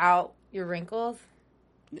pushes out your wrinkles.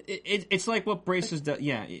 It's like what braces do.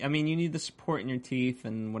 Yeah, I mean, you need the support in your teeth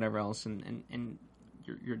and whatever else, and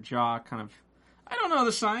your jaw kind of. I don't know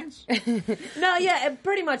the science. No, yeah,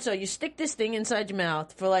 pretty much so. You stick this thing inside your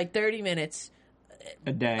mouth for like 30 minutes.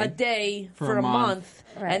 A day for a month.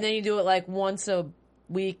 Right. And then you do it like once a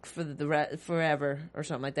week for forever or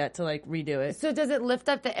something like that to like redo it. So does it lift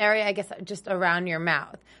up the area, I guess, just around your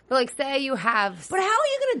mouth? But like, say you have... But how are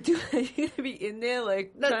you going to do it? Are you going to be in there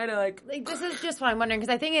like trying to like... This is just what I'm wondering,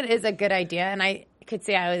 because I think it is a good idea, and I could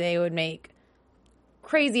see how they would make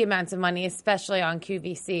crazy amounts of money, especially on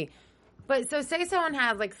QVC. But so say someone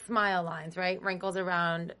has like smile lines, right? Wrinkles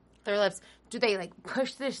around their lips. Do they like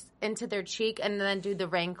push this into their cheek and then do the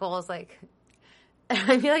wrinkles like...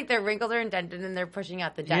 I feel like their wrinkles are indented and they're pushing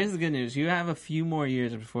out the dent. Here's the good news: you have a few more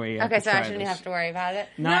years before you. Have Okay, to so try I shouldn't this. have to worry about it.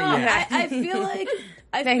 Not yet. I feel like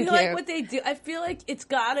Thank you. what they do. I feel like it's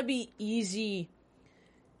got to be easy.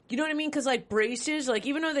 You know what I mean? Because like braces, like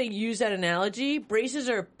even though they use that analogy, braces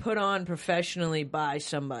are put on professionally by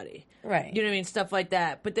somebody. Right. You know what I mean? Stuff like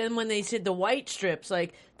that. But then when they said the white strips,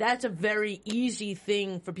 like that's a very easy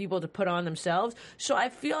thing for people to put on themselves. So I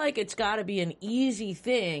feel like it's got to be an easy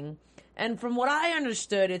thing. And from what I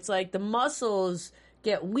understood, it's like the muscles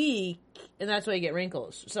get weak, and that's why you get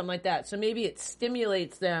wrinkles, something like that. So maybe it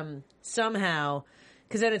stimulates them somehow,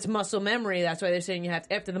 because then it's muscle memory. That's why they're saying you have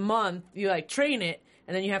to, after the month, you like train it,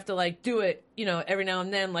 and then you have to like do it, every now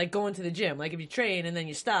and then, like going to the gym. Like if you train and then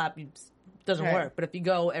you stop, it doesn't Right. work. But if you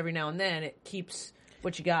go every now and then, it keeps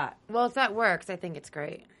what you got. Well, if that works, I think it's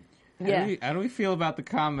great. How do we feel about the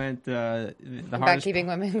comment? The About hardest keeping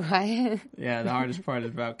women quiet. Yeah, the hardest part is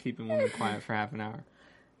about keeping women quiet for half an hour.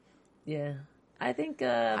 Yeah. I think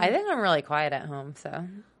I'm really quiet at home, so.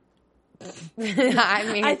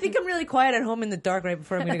 I mean, I think I'm really quiet at home in the dark right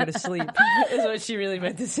before I'm going to go to sleep. Is what she really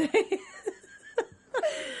meant to say.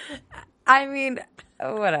 I mean,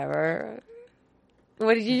 whatever.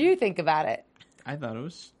 What did you think about it? I thought it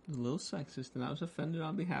was a little sexist, and I was offended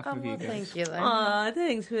on behalf of you Well, guys. thank you, Lynn. Aw,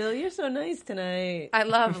 thanks, Will. You're so nice tonight. I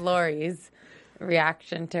love Lori's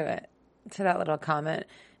reaction to it, to that little comment.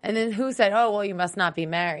 And then who said, oh, well, you must not be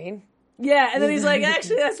married. Yeah, and then he's like,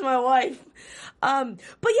 actually, that's my wife.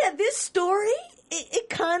 But yeah, this story, it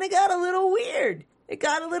kind of got a little weird. It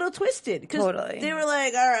got a little twisted. Cause Totally. They were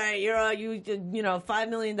like, all right, you know, $5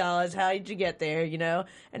 million. How did you get there, you know?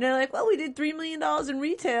 And they're like, well, we did $3 million in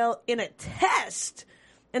retail in a test.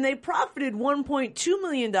 And they profited $1.2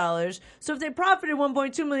 million. So if they profited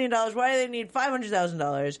 $1.2 million, why do they need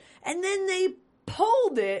 $500,000? And then they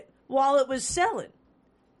pulled it while it was selling.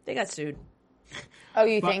 They got sued. Oh,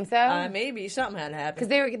 you think so? Maybe something had to happen.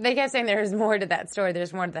 Because they kept saying there's more to that story.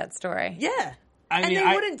 There's more to that story. Yeah. I mean, and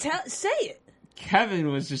they wouldn't say it. Kevin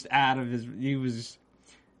was just out of his...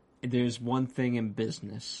 There's one thing in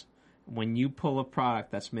business. When you pull a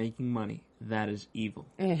product that's making money, that is evil.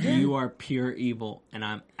 Mm-hmm. You are pure evil, and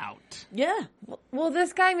I'm out. Yeah. Well,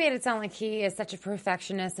 this guy made it sound like he is such a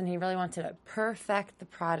perfectionist and he really wanted to perfect the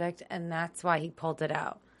product, and that's why he pulled it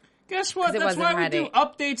out. Guess what? That's why we do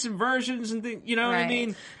updates and versions and things. You know what I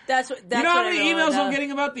mean? That's you know how many emails I'm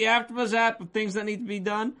getting about the AfterBuzz app of things that need to be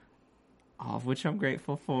done? All of which I'm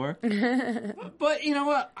grateful for. But you know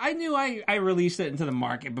what? I knew I released it into the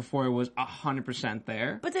market before it was 100%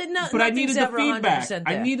 there. But I needed the feedback. There.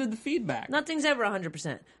 I needed the feedback. Nothing's ever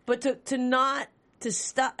 100%. But to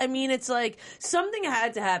stop, I mean, it's like something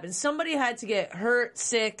had to happen. Somebody had to get hurt,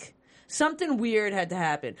 sick. Something weird had to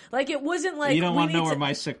happen. Like, it wasn't like... You don't want to know where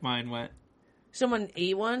my sick mind went. Someone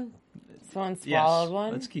ate one? Someone swallowed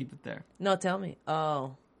one? Let's keep it there. No, tell me.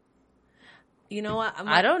 Oh. You know what?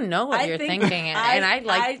 I don't know what you're thinking, and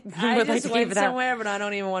I just went somewhere, but I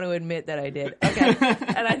don't even want to admit that I did. Okay.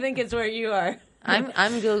 And I think it's where you are. I'm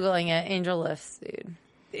Googling it. Angel lifts,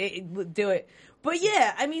 dude. Do it. But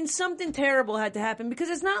yeah, I mean, something terrible had to happen, because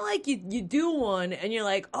it's not like you do one and you're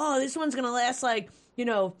like, oh, this one's going to last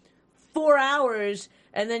 4 hours,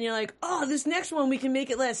 and then you're like, oh, this next one we can make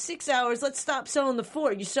it last 6 hours. Let's stop selling the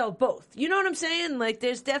 4. You sell both. You know what I'm saying? Like,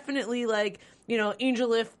 there's definitely Angel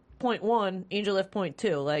Lift point 1, Angel Lift point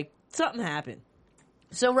 2. Like, something happened.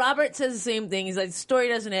 So Robert says the same thing. He's like, the story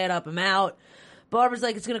doesn't add up. I'm out. Barbara's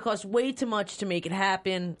like, it's going to cost way too much to make it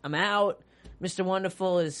happen. I'm out. Mr.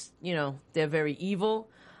 Wonderful is, they're very evil.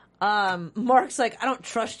 Mark's like, I don't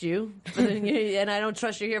trust you, and I don't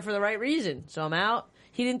trust you here for the right reason. So I'm out.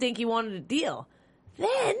 He didn't think he wanted a deal.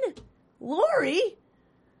 Then, Lori,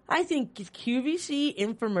 I think QVC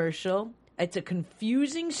infomercial, it's a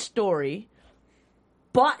confusing story,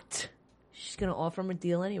 but she's going to offer him a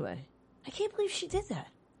deal anyway. I can't believe she did that.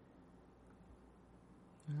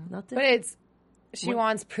 Nothing. But she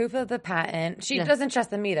wants proof of the patent. She doesn't trust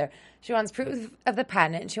them either. She wants proof of the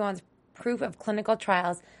patent. She wants proof of clinical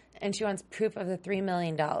trials. And she wants proof of the $3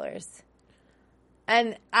 million.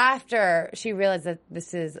 And after she realized that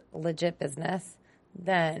this is legit business,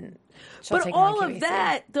 then she'll take all on QVC. of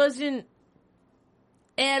that doesn't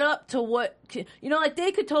add up to what...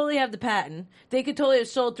 they could totally have the patent. They could totally have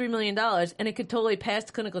sold $3 million, and it could totally pass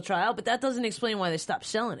the clinical trial, but that doesn't explain why they stopped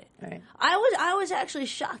selling it. Right. I was actually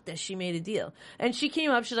shocked that she made a deal. And she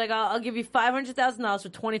came up, she's like, I'll give you $500,000 for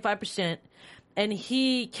 25%, and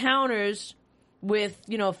he counters with,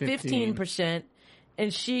 15%.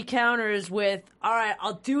 And she counters with, all right,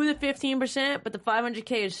 I'll do the 15%, but the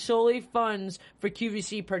 $500K is solely funds for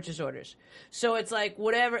QVC purchase orders. So it's like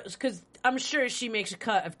whatever, because I'm sure she makes a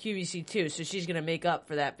cut of QVC too, so she's going to make up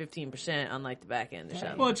for that 15% on the back end or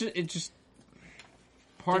something. Well, it just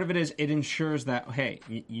part of it is it ensures that, hey,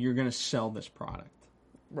 you're going to sell this product.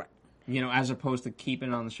 Right. As opposed to keeping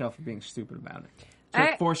it on the shelf and being stupid about it. So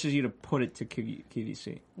it forces you to put it to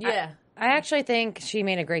QVC. Yeah. I actually think she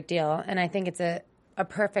made a great deal, and I think it's a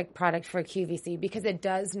perfect product for QVC because it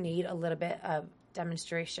does need a little bit of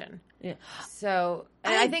demonstration. Yeah. So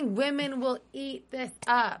I think women will eat this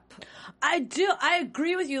up. I do. I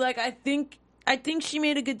agree with you. Like, I think she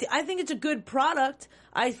made a good deal. I think it's a good product.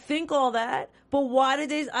 I think all that. But why did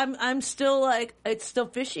they... I'm still like... It's still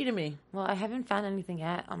fishy to me. Well, I haven't found anything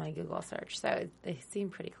yet on my Google search, so they seem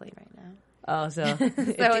pretty clean right now. Oh, so if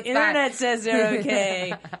the internet says they're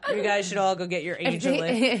okay, you guys should all go get your Angel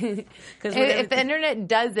Lift. If the internet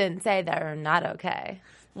doesn't say they're not okay,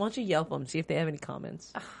 why don't you Yelp them, see if they have any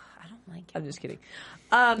comments? I don't like it. I'm just kidding.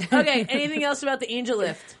 Okay, anything else about the Angel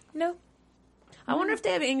Lift? No. I wonder if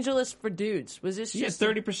they have Angel Lifts for dudes. Was this just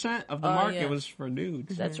 30% of the market was for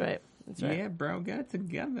dudes. That's right. That's right. Yeah, bro, get it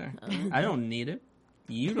together. I don't need it.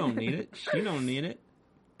 You don't need it. She don't need it.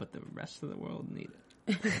 But the rest of the world need it.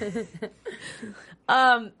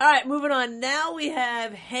 All right, moving on. Now we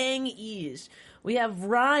have Hang Ease. We have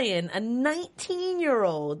Ryan, a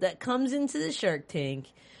 19-year-old that comes into the Shark Tank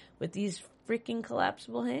with these freaking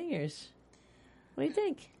collapsible hangers. What do you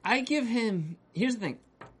think? Here's the thing.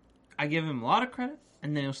 I give him a lot of credit,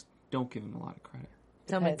 and then I don't give him a lot of credit.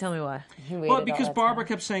 Tell me why. Well, because Barbara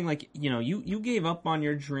kept saying, like, you gave up on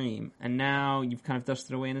your dream, and now you've kind of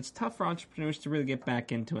dusted away, and it's tough for entrepreneurs to really get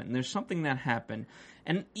back into it. And there's something that happened.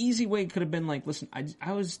 And an easy way could have been like, listen,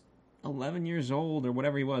 I was 11 years old or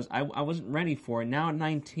whatever he was. I wasn't ready for it. Now at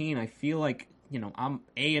 19, I feel like, I'm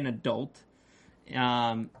an adult.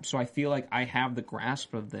 So I feel like I have the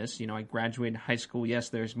grasp of this. I graduated high school. Yes,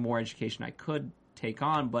 there's more education I could take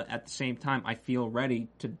on, but at the same time, I feel ready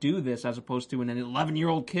to do this as opposed to an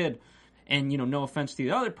 11-year-old kid. And, no offense to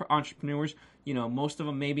the other entrepreneurs, most of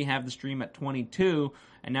them maybe have this dream at 22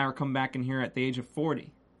 and now are coming back in here at the age of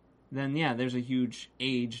 40. Then, yeah, there's a huge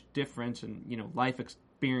age difference and, life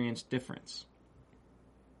experience difference.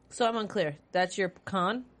 So I'm unclear. That's your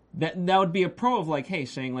con? That would be a pro of, like, hey,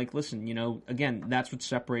 saying, like, listen, again, that's what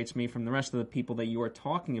separates me from the rest of the people that you are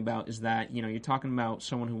talking about is that, you're talking about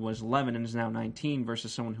someone who was 11 and is now 19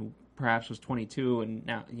 versus someone who perhaps was 22 and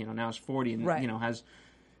now, now is 40 and, right. Has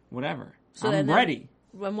whatever. So I'm ready.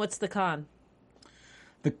 And what's the con?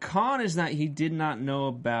 The con is that he did not know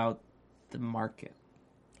about the market.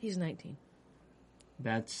 He's 19.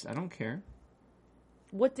 I don't care.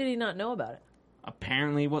 What did he not know about it?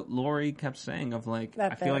 Apparently what Lori kept saying of, like,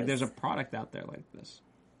 I feel like there's a product out there like this.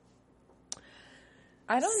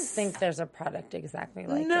 I don't think there's a product exactly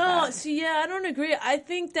like that. No, see, yeah, I don't agree. I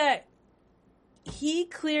think that he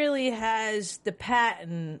clearly has the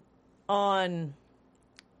patent on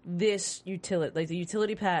this utility, like the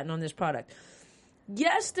utility patent on this product.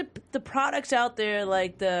 Yes, the products out there,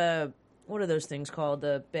 like what are those things called?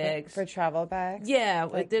 The bags? For travel bags? Yeah,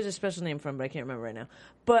 like there's a special name for them, but I can't remember right now.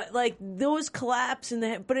 But like those collapse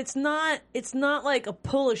but it's not like a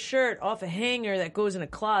pull a shirt off a hanger that goes in a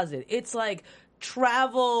closet. It's like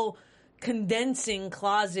travel condensing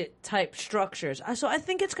closet type structures. So I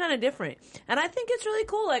think it's kind of different. And I think it's really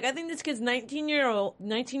cool. Like I think this kid's 19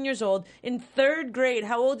 years old in 3rd grade.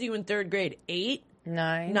 How old are you in 3rd grade? 8?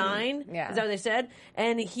 9? Yeah. Is that what they said?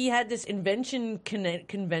 And he had this invention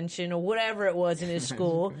convention or whatever it was in his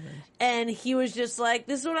school. And he was just like,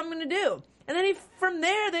 this is what I'm going to do. And then from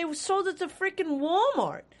there, they sold it to freaking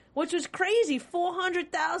Walmart, which was crazy.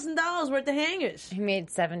 $400,000 worth of hangers. He made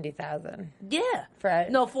 $70,000. Yeah.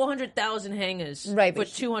 No, 400,000 hangers. Right. For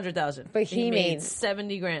 200,000. But he made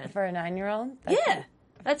 $70,000. For a 9-year-old?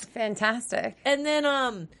 That's fantastic. And then,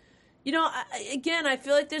 again, I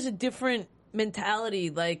feel like there's a different mentality.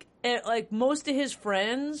 Like most of his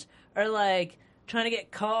friends are like trying to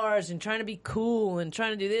get cars and trying to be cool and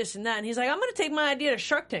trying to do this and that. And he's like, I'm going to take my idea to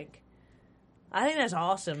Shark Tank. I think that's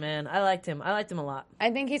awesome, man. I liked him a lot.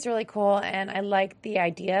 I think he's really cool, and I like the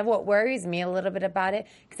idea. What worries me a little bit about it,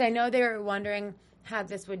 because I know they were wondering how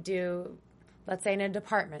this would do, let's say, in a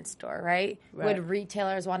department store, right? Would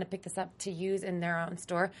retailers want to pick this up to use in their own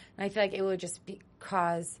store? And I feel like it would just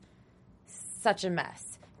cause such a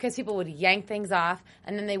mess, because people would yank things off,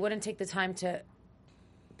 and then they wouldn't take the time to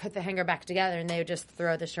put the hanger back together, and they would just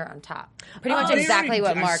throw the shirt on top. Pretty much exactly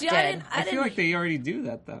what Mark did. I feel like they already do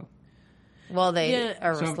that, though. Well, they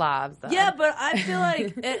are slobs, though. Yeah, but I feel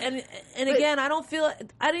like, and again,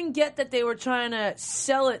 I didn't get that they were trying to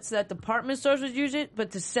sell it so that department stores would use it,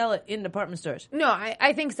 but to sell it in department stores. No,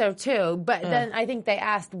 I think so, too. But then I think they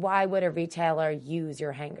asked, why would a retailer use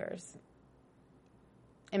your hangers?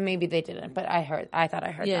 And maybe they didn't, but I thought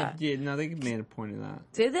I heard that. Yeah, no, they made a point of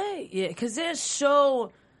that. Did they? Yeah, because they're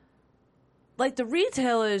so, like, the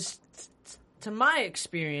retailers, to my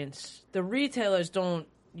experience, the retailers don't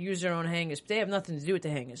use their own hangers. They have nothing to do with the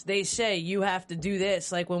hangers. They say you have to do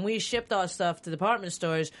this. Like when we shipped our stuff to department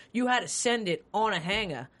stores, you had to send it on a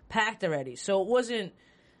hanger, packed already. So it wasn't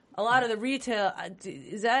a lot of the retail.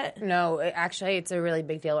 Is that? No, actually, it's a really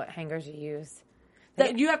big deal what hangers you use.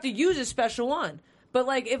 That you have to use a special one. But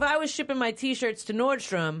like if I was shipping my T-shirts to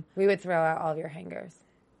Nordstrom, we would throw out all of your hangers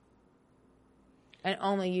and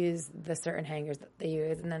only use the certain hangers that they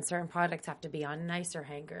use, and then certain products have to be on nicer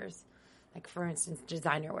hangers. Like, for instance,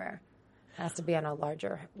 designer wear has to be on a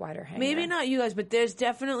larger, wider hanger. Maybe not you guys, but there's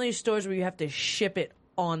definitely stores where you have to ship it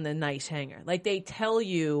on the nice hanger. Like, they tell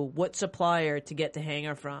you what supplier to get the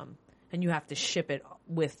hanger from, and you have to ship it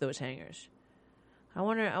with those hangers. I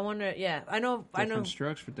wonder, yeah. I know. Different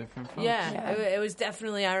strokes for different folks. Yeah. It was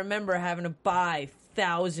definitely, I remember having to buy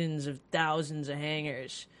thousands of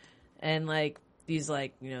hangers. And, like, these,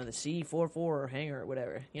 like, the C44 hanger or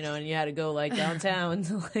whatever, and you had to go, like, downtown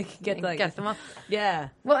to, like, get them all. Yeah.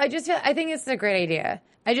 Well, I think it's a great idea.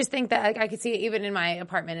 I just think that, like, I could see it even in my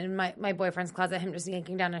apartment, in my boyfriend's closet, him just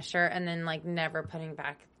yanking down a shirt and then, like, never putting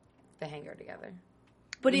back the hanger together.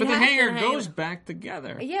 But the hanger goes back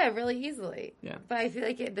together. Yeah, really easily. Yeah. But I feel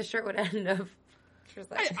like the shirt would end up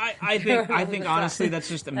I think honestly that's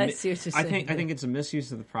just I see what you're saying. I think it's a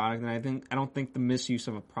misuse of the product, and I don't think the misuse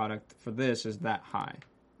of a product for this is that high.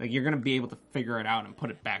 Like you're gonna be able to figure it out and put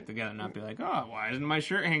it back together, and not be like, oh, why isn't my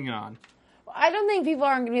shirt hanging on? I don't think people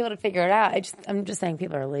aren't going to be able to figure it out. I'm just saying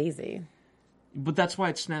people are lazy. But that's why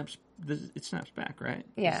it snaps back, right?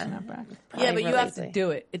 Yeah. Snap back. Yeah, but you have to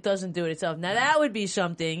do it. It doesn't do it itself. Now, that would be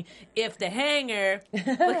something if the hanger,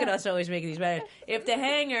 look at us always making these better. If the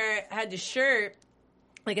hanger had the shirt,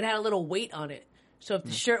 like it had a little weight on it. So if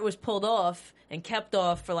the shirt was pulled off and kept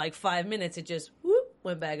off for like 5 minutes, it just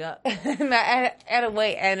went back up. Add a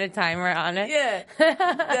weight and a timer on it. Yeah.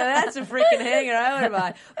 That's a freaking hanger I would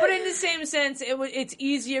buy. But in the same sense, it's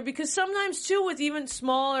easier because sometimes, too, with even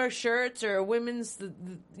smaller shirts or women's,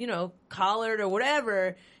 collared or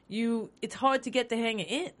whatever, it's hard to get the hanger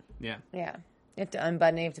in. Yeah. Yeah. You have to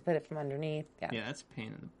unbutton it. You have to put it from underneath. Yeah, that's a pain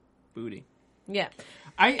in the booty. Yeah.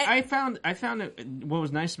 I found it, what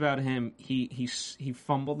was nice about him, he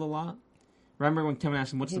fumbled a lot. Remember when Kevin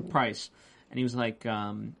asked him, what's the price? And he was like,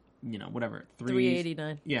 whatever.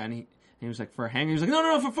 $3.89. Yeah, and he was like, for a hanger? He was like,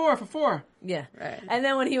 no, for four. Yeah. Right. And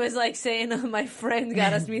then when he was like saying, my friend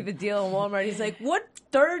got us me the deal in Walmart, he's like, what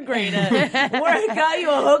third grader got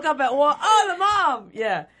you a hookup at Walmart? Oh, the mom.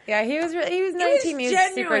 Yeah. Yeah, he was 19. He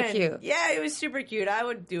was super cute. Yeah, he was super cute. I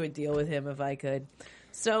would do a deal with him if I could.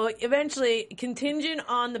 So eventually, contingent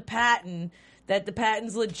on the patent, that the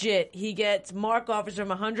patent's legit, he gets Mark offers him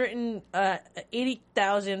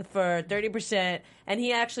 $180,000 for 30%, and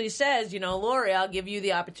he actually says, Lori, I'll give you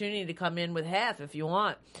the opportunity to come in with half if you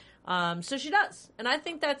want. So she does, and I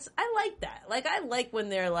think I like that. Like I like when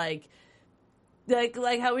they're like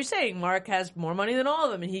how we're saying, Mark has more money than all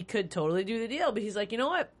of them, and he could totally do the deal. But he's like, you know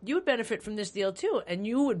what? You would benefit from this deal too, and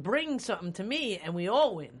you would bring something to me, and we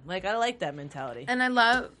all win. Like I like that mentality. And I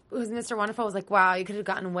love Mr. Wonderful was like, wow, you could have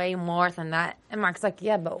gotten way more than that. And Mark's like,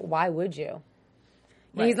 yeah, but why would you?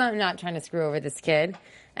 Right. He's not trying to screw over this kid.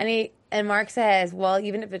 And Mark says, well,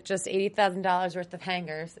 even if it's just $80,000 worth of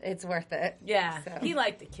hangers, it's worth it. Yeah, so. He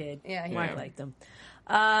liked the kid. Yeah, Mark liked him.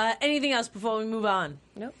 Anything else before we move on?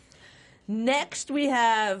 Nope. Next, we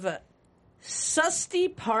have Susty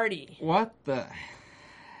Party. What the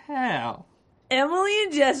hell? Emily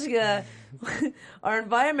and Jessica are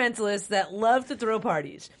environmentalists that love to throw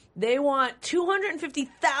parties. They want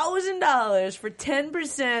 $250,000 for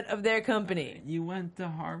 10% of their company. You went to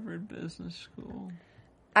Harvard Business School.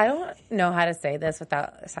 I don't know how to say this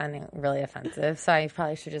without sounding really offensive, so I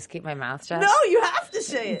probably should just keep my mouth shut. No, you have to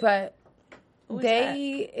say it. But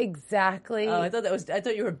they exactly. Oh, I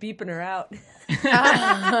thought you were beeping her out.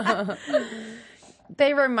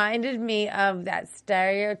 They reminded me of that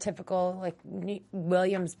stereotypical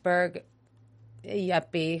Williamsburg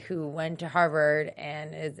yuppie who went to Harvard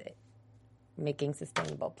and is making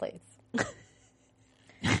sustainable plates.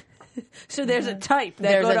 So there's a type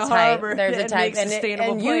that go to Harvard and make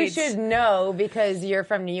sustainable plates. You should know because you're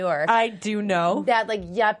from New York. I do know. That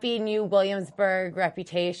yuppie New Williamsburg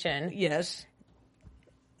reputation. Yes.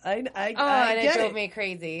 I and it drove me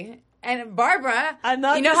crazy. And Barbara, I'm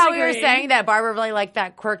not how we were saying that Barbara really liked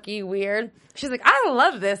that quirky, weird? She's like, I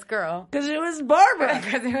love this girl. Because it was Barbara.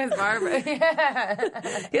 Because it was Barbara. Yeah.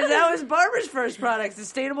 Because that was Barbara's first product,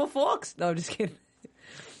 sustainable forks. No, I'm just kidding.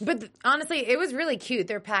 But honestly, it was really cute.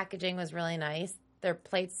 Their packaging was really nice. Their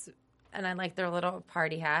plates, and I like their little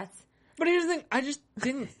party hats. But here's the thing. I just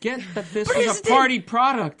didn't get that this was a party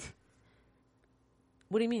product.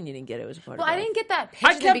 What do you mean you didn't get it? It was a party product? Well, I didn't get that pitch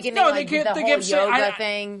at the beginning, the whole yoga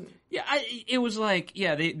thing. Yeah, it was like,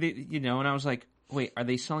 yeah, they and I was like, wait, are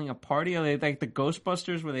they selling a party? Are they like the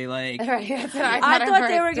Ghostbusters where they like... Right, that's what I thought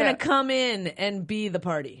they were going to come in and be the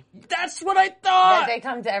party. That's what I thought! That they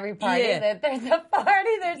come to every party, that there's a party,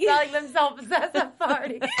 they're selling themselves as a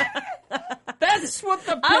party. That's what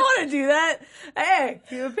the... I want to do that. Hey,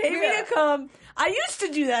 you pay me to come. I used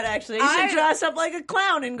to do that, actually. I used to dress up like a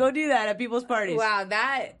clown and go do that at people's parties. Wow,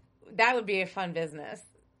 that would be a fun business.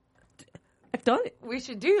 I've done it. We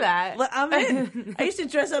should do that. I'm in. I used to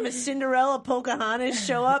dress up as Cinderella, Pocahontas,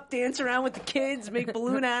 show up, dance around with the kids, make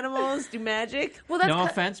balloon animals, do magic. Well, that's no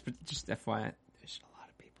offense, but just FYI, there's a lot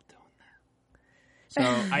of people doing that. So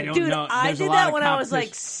I don't know. I did that when I was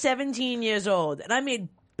like 17 years old, and I made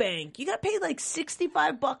bank. You got paid like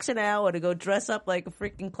 $65 an hour to go dress up like a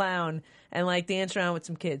freaking clown and like dance around with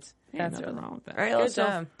some kids. That's nothing wrong with that. I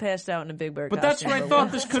also passed out in a Big Bird But that's what I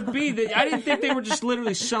thought this could be. I didn't think they were just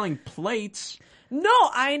literally selling plates. No,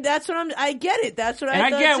 I get it. That's what I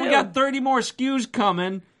thought too. We got 30 more SKUs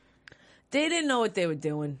coming. They didn't know what they were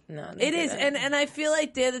doing. No, it is, and I feel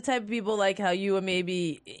like they're the type of people like how you were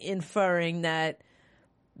maybe inferring that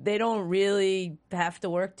they don't really have to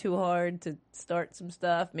work too hard to start some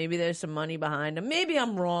stuff. Maybe there's some money behind them. Maybe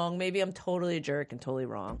I'm wrong. Maybe I'm totally a jerk and totally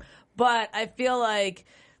wrong. But I feel like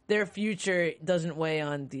their future doesn't weigh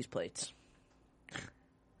on these plates.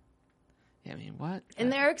 Yeah, I mean, what?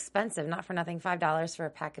 And they're expensive, not for nothing. $5 for a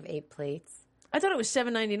pack of 8 plates. I thought it was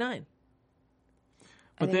 $7.99.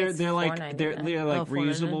 But they're like $4.99.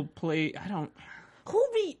 reusable plate. I don't.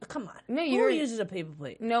 Come on. No, Who reuses a paper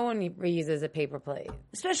plate? No one reuses a paper plate.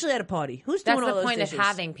 Especially at a party. Who's That's doing all the those point dishes? of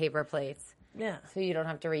having paper plates. Yeah. So you don't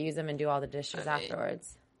have to reuse them and do all the dishes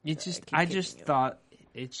afterwards. I just thought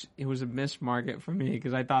it was a missed market for me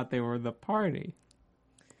because I thought they were the party.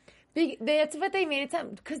 That's what they made it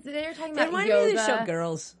sound, because they were talking They about reminded yoga. me of the show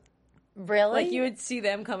Girls. Really? Like you would see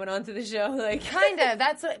them coming onto the show. Like kind of.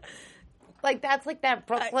 That's what. Like that's like that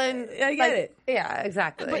Brooklyn. I get it. Yeah,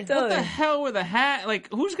 exactly. But what the hell with a hat? Like,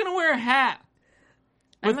 who's gonna wear a hat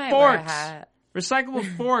I with might forks? wear a hat.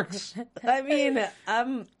 Recyclable forks. I mean,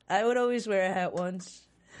 I would always wear a hat once.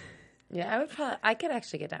 Yeah, I could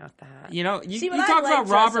actually get down with the hat. You know, you See, what talk I like about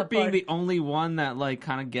dress Robert up being party. the only one that like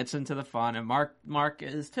kind of gets into the fun, and Mark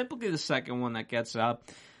is typically the second one that gets up.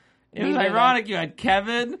 It was Neither ironic. You had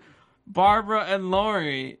Kevin, Barbara, and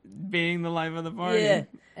Lori being the life of the party. Yeah.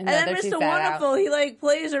 And then other two Mr. sat out. Wonderful, he like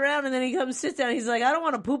plays around and then he comes sits down. He's like, I don't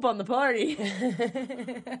want to poop on the party.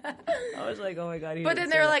 I was like, oh my god. But then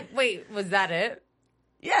they were like, "Wait, was that it?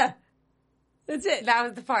 yeah, that's it. That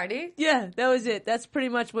was the party?" Yeah, that was it. That's pretty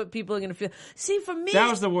much what people are gonna feel. See, for me, That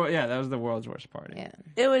was the world's worst party. Yeah.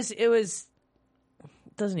 it was. It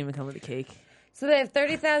doesn't even come with a cake. So they have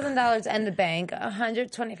 $30,000 in the bank,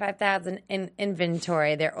 $125,000 in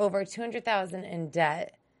inventory. They're over $200,000 in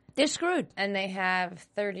debt. They're screwed. And they have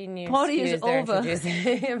 30 new Party SKUs is they're over.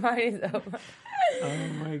 introducing. Party's over. Oh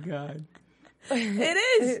my god.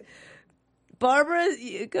 It is. Barbara,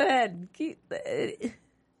 go ahead.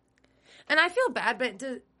 And I feel bad, but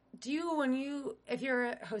do you, if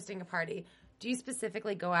you're hosting a party, do you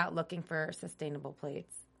specifically go out looking for sustainable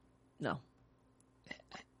plates? No.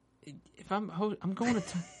 If I'm going to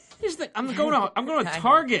here's the I'm going to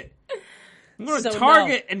Target. I'm going to So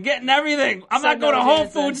Target and getting everything. I'm So not going no, to Whole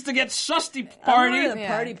Jason. Foods to get susty I'm party. going to the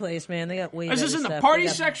Yeah. party place, man. They got way Is this better in the stuff. party They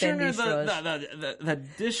got section or bendy straws. the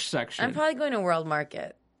dish section? I'm probably going to World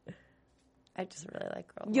Market. I just really like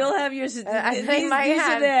World You'll Market. have your. They might these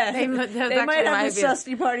have- are there. they They, actually might have might the be.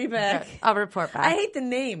 susty party pack. I'll report back. I hate the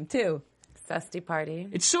name too. Susty party.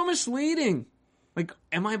 It's so misleading. Like,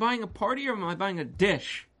 am I buying a party or am I buying a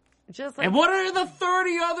dish? Just like And what are the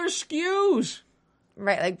 30 other SKUs?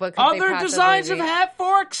 right, like what could they Other possibly designs be? of hat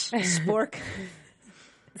forks? Spork.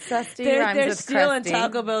 Susty They're rhymes with stealing crusty.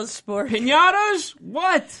 Taco Bell's spork. Pinatas?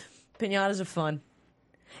 What? Pinatas are fun.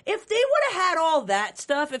 If they would have had all that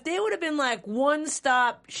stuff, if they would have been like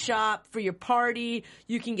one-stop shop for your party,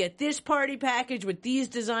 you can get this party package with these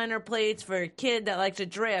designer plates for a kid that likes a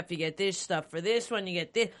draft. You get this stuff for this one. You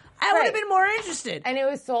get this. I would have Right. been more interested. And it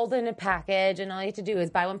was sold in a package, and all you had to do was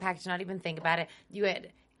buy one package, not even think about it. You had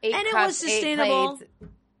 8 And it cups, was sustainable. 8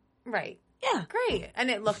 plates. Right. Yeah. Great. And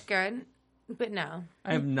it looked good. But no.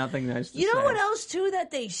 I have nothing nice to say. You know what else too that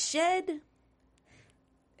they shed?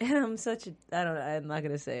 And I'm such a I don't know. I'm not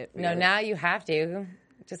gonna say it. No, now you have to.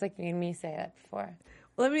 Just like you made me say it before.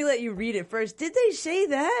 Let me let you read it first. Did they say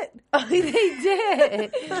that? Oh, they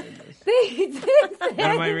did. They did. What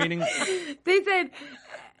am I reading? They said,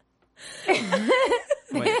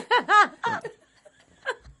 Wait.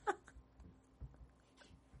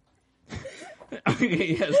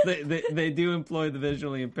 Okay, yes, they do employ the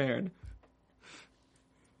visually impaired.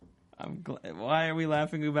 I'm glad. Why are we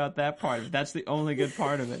laughing about that part? That's the only good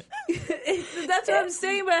part of it. That's what I'm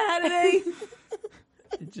saying. But how did they?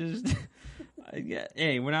 It just,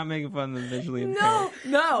 hey, we're not making fun of the visually impaired.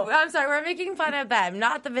 No. I'm sorry, we're making fun of them,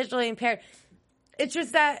 not the visually impaired. It's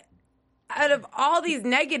just that out of all these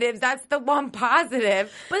negatives, that's the one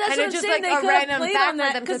positive. But that's and what I'm it's just saying. like They a could have random played fact on for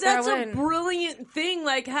that them to because throw that's a in. brilliant thing.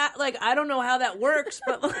 Like I don't know how that works,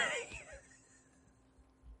 but like.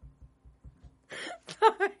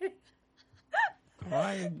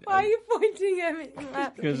 Why? Why are you pointing at me?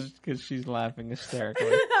 Because she's laughing hysterically.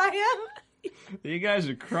 I am. You guys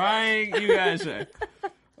are crying. You guys are.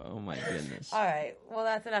 Oh my goodness. All right. Well,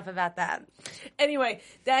 that's enough about that. Anyway,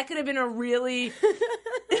 that could have been a really.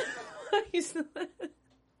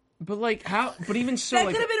 But like how? But even so, That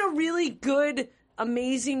like, could have been a really good,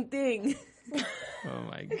 amazing thing. oh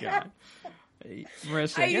my god, hey,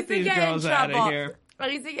 Marissa, I get used to these get in girls out of trouble. here. I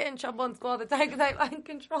used to get in trouble in school all the time because I have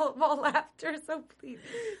uncontrollable laughter. So please.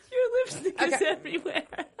 Your lipstick is Okay. everywhere.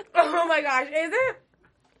 Oh my gosh, is it?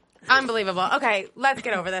 Unbelievable. Okay, let's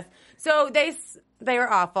get over this. So they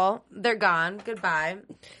were awful. They're gone. Goodbye.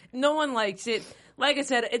 No one likes it. Like I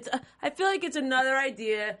said, I feel like it's another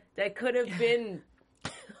idea that could have been.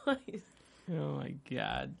 Oh my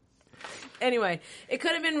God. Anyway, it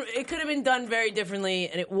could have been done very differently,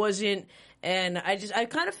 and it wasn't. And I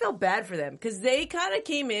kind of feel bad for them because they kind of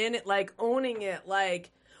came in like owning it, like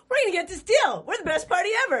we're gonna get this deal. We're the best party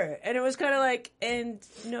ever, and it was kind of like, and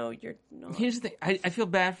no, you're not. Here's the thing. I feel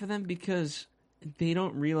bad for them because they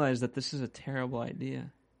don't realize that this is a terrible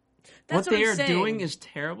idea. That's what they I'm are saying. doing is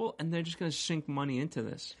terrible, and they're just going to sink money into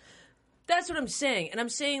this. That's what I'm saying, and I'm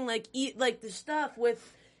saying like the stuff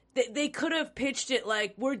with. They could have pitched it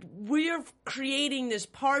like we're creating this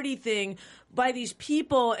party thing by these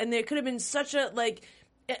people, and there could have been such a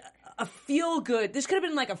feel good. This could have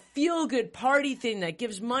been like a feel good party thing that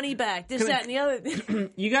gives money back. This, that, and the other.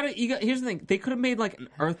 You got. Here's the thing. They could have made like an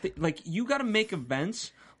Earth. Like you got to make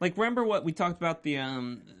events. Like remember what we talked about the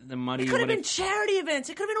muddy. It could have been charity events.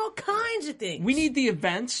 It could have been all kinds of things. We need the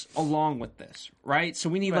events along with this, right? So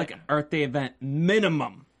we need like an Earth Day event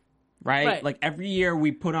minimum. Right? Like every year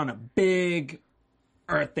we put on a big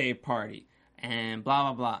Earth Day party and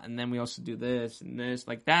blah, blah, blah. And then we also do this and this.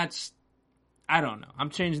 Like that's, I don't know. I'm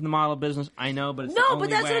changing the model of business. I know, but it's the only but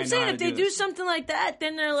that's way what I I'm know saying. how If to they do do this. something like that,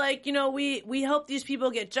 then they're like, we help these people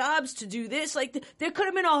get jobs to do this. Like there could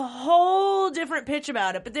have been a whole different pitch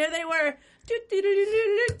about it. But there they were.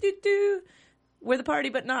 We're the party,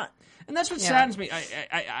 but not. And that's what saddens me.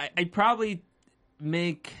 I probably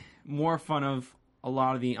make more fun of a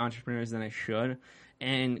lot of the entrepreneurs than I should.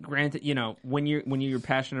 And granted, when you're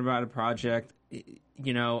passionate about a project,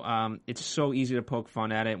 it's so easy to poke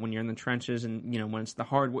fun at it when you're in the trenches and, when it's the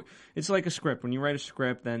hard work. It's like a script. When you write a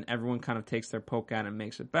script, then everyone kind of takes their poke at it and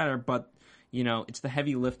makes it better. But, it's the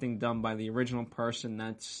heavy lifting done by the original person.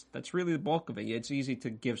 That's really the bulk of it. It's easy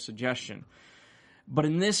to give suggestion. But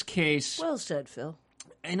in this case... Well said, Phil.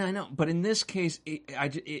 And I know, but in this case,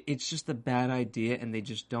 it's just a bad idea and they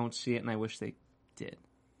just don't see it, and I wish they did.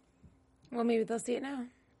 Well, maybe they'll see it now.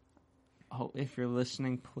 Oh, if you're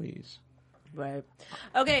listening, please. Right.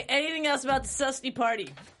 Okay, anything else about the Susty party?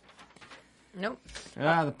 Nope.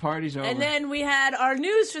 The party's over. And then we had our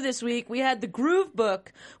news for this week. We had the Groove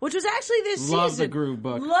Book, which was actually this season. Love the Groove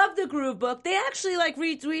Book. Love the Groove Book. They actually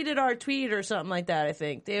retweeted our tweet or something like that, I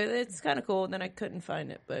think. It's kind of cool. And then I couldn't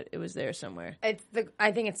find it, but it was there somewhere. I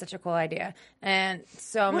think it's such a cool idea. And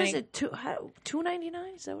so what many... is it,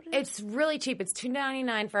 $2.99? Is that what it is? It's really cheap. It's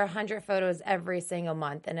 $2.99 for 100 photos every single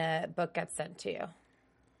month, and a book gets sent to you.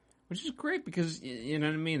 Which is great because, you know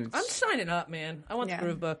what I mean? I'm signing up, man. I want the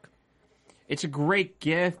Groove Book. It's a great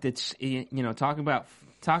gift. It's, talk about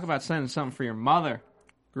sending something for your mother.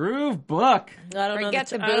 Groove Book. I don't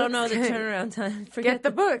know the turnaround time. Forget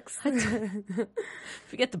the books.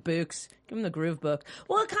 Forget the books. Give them the Groove Book.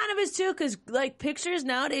 Well, it kind of is too, because pictures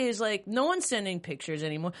nowadays, no one's sending pictures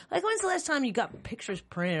anymore. When's the last time you got pictures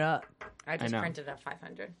printed up? I just printed up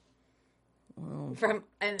 500. Well, from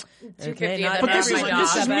and 250 okay, of them but are this my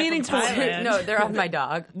dog. is meaningful. No, they're on my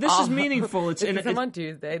dog. This is meaningful. This is on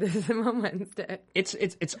Tuesday. This is on Wednesday.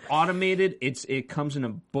 It's automated. It comes in a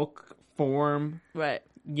book form. Right.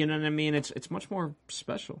 You know what I mean? It's much more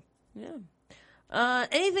special. Yeah.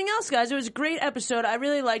 Anything else, guys? It was a great episode. I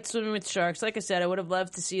really liked Swimming with Sharks. Like I said, I would have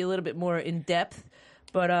loved to see a little bit more in depth,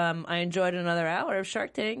 but I enjoyed another hour of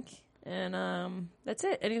Shark Tank, and that's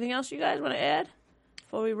it. Anything else you guys want to add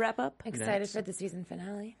before we wrap up? Excited for the season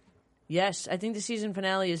finale. Yes, I think the season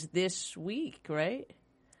finale is this week, right?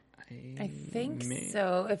 I think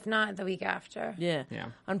so. If not, the week after. Yeah.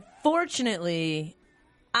 Unfortunately,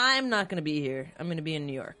 I'm not going to be here. I'm going to be in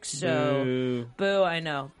New York. So, boo, I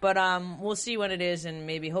know. But we'll see when it is, and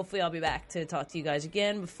maybe, hopefully, I'll be back to talk to you guys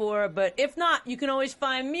again before. But if not, you can always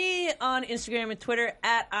find me on Instagram and Twitter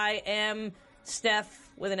at IamSteph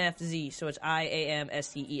with an FZ. So it's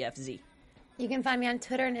IamStefZ. You can find me on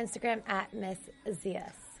Twitter and Instagram at Miss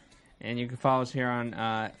ZS. And you can follow us here on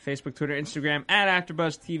Facebook, Twitter, Instagram, at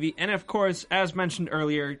AfterBuzz TV. And, of course, as mentioned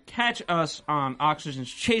earlier, catch us on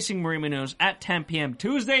Oxygen's Chasing Marie Munoz at 10 p.m.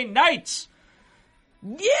 Tuesday nights.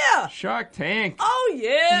 Yeah! Shark Tank. Oh,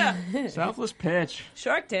 yeah! Selfless pitch.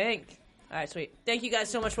 Shark Tank. All right, sweet. Thank you guys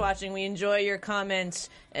so much for watching. We enjoy your comments.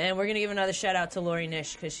 And we're going to give another shout-out to Lori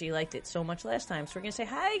Nish because she liked it so much last time. So we're going to say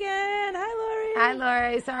hi again. Hi, Lori. Hi,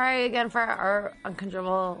 Lori. Sorry again for our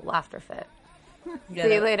uncontrollable laughter fit.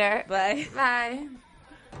 See you later. Bye. Bye.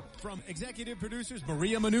 From executive producers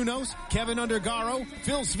Maria Menounos, Kevin Undergaro,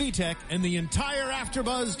 Phil Svitek, and the entire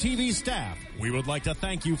AfterBuzz TV staff, we would like to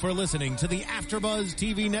thank you for listening to the AfterBuzz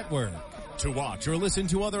TV network. To watch or listen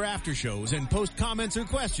to other after shows and post comments or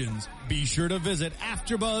questions, be sure to visit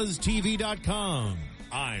AfterBuzzTV.com.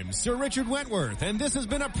 I'm Sir Richard Wentworth, and this has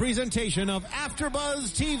been a presentation of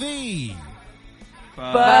AfterBuzz TV.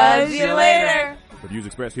 Buzz you later. The views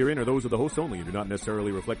expressed herein are those of the hosts only and do not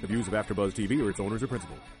necessarily reflect the views of AfterBuzz TV or its owners or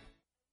principals.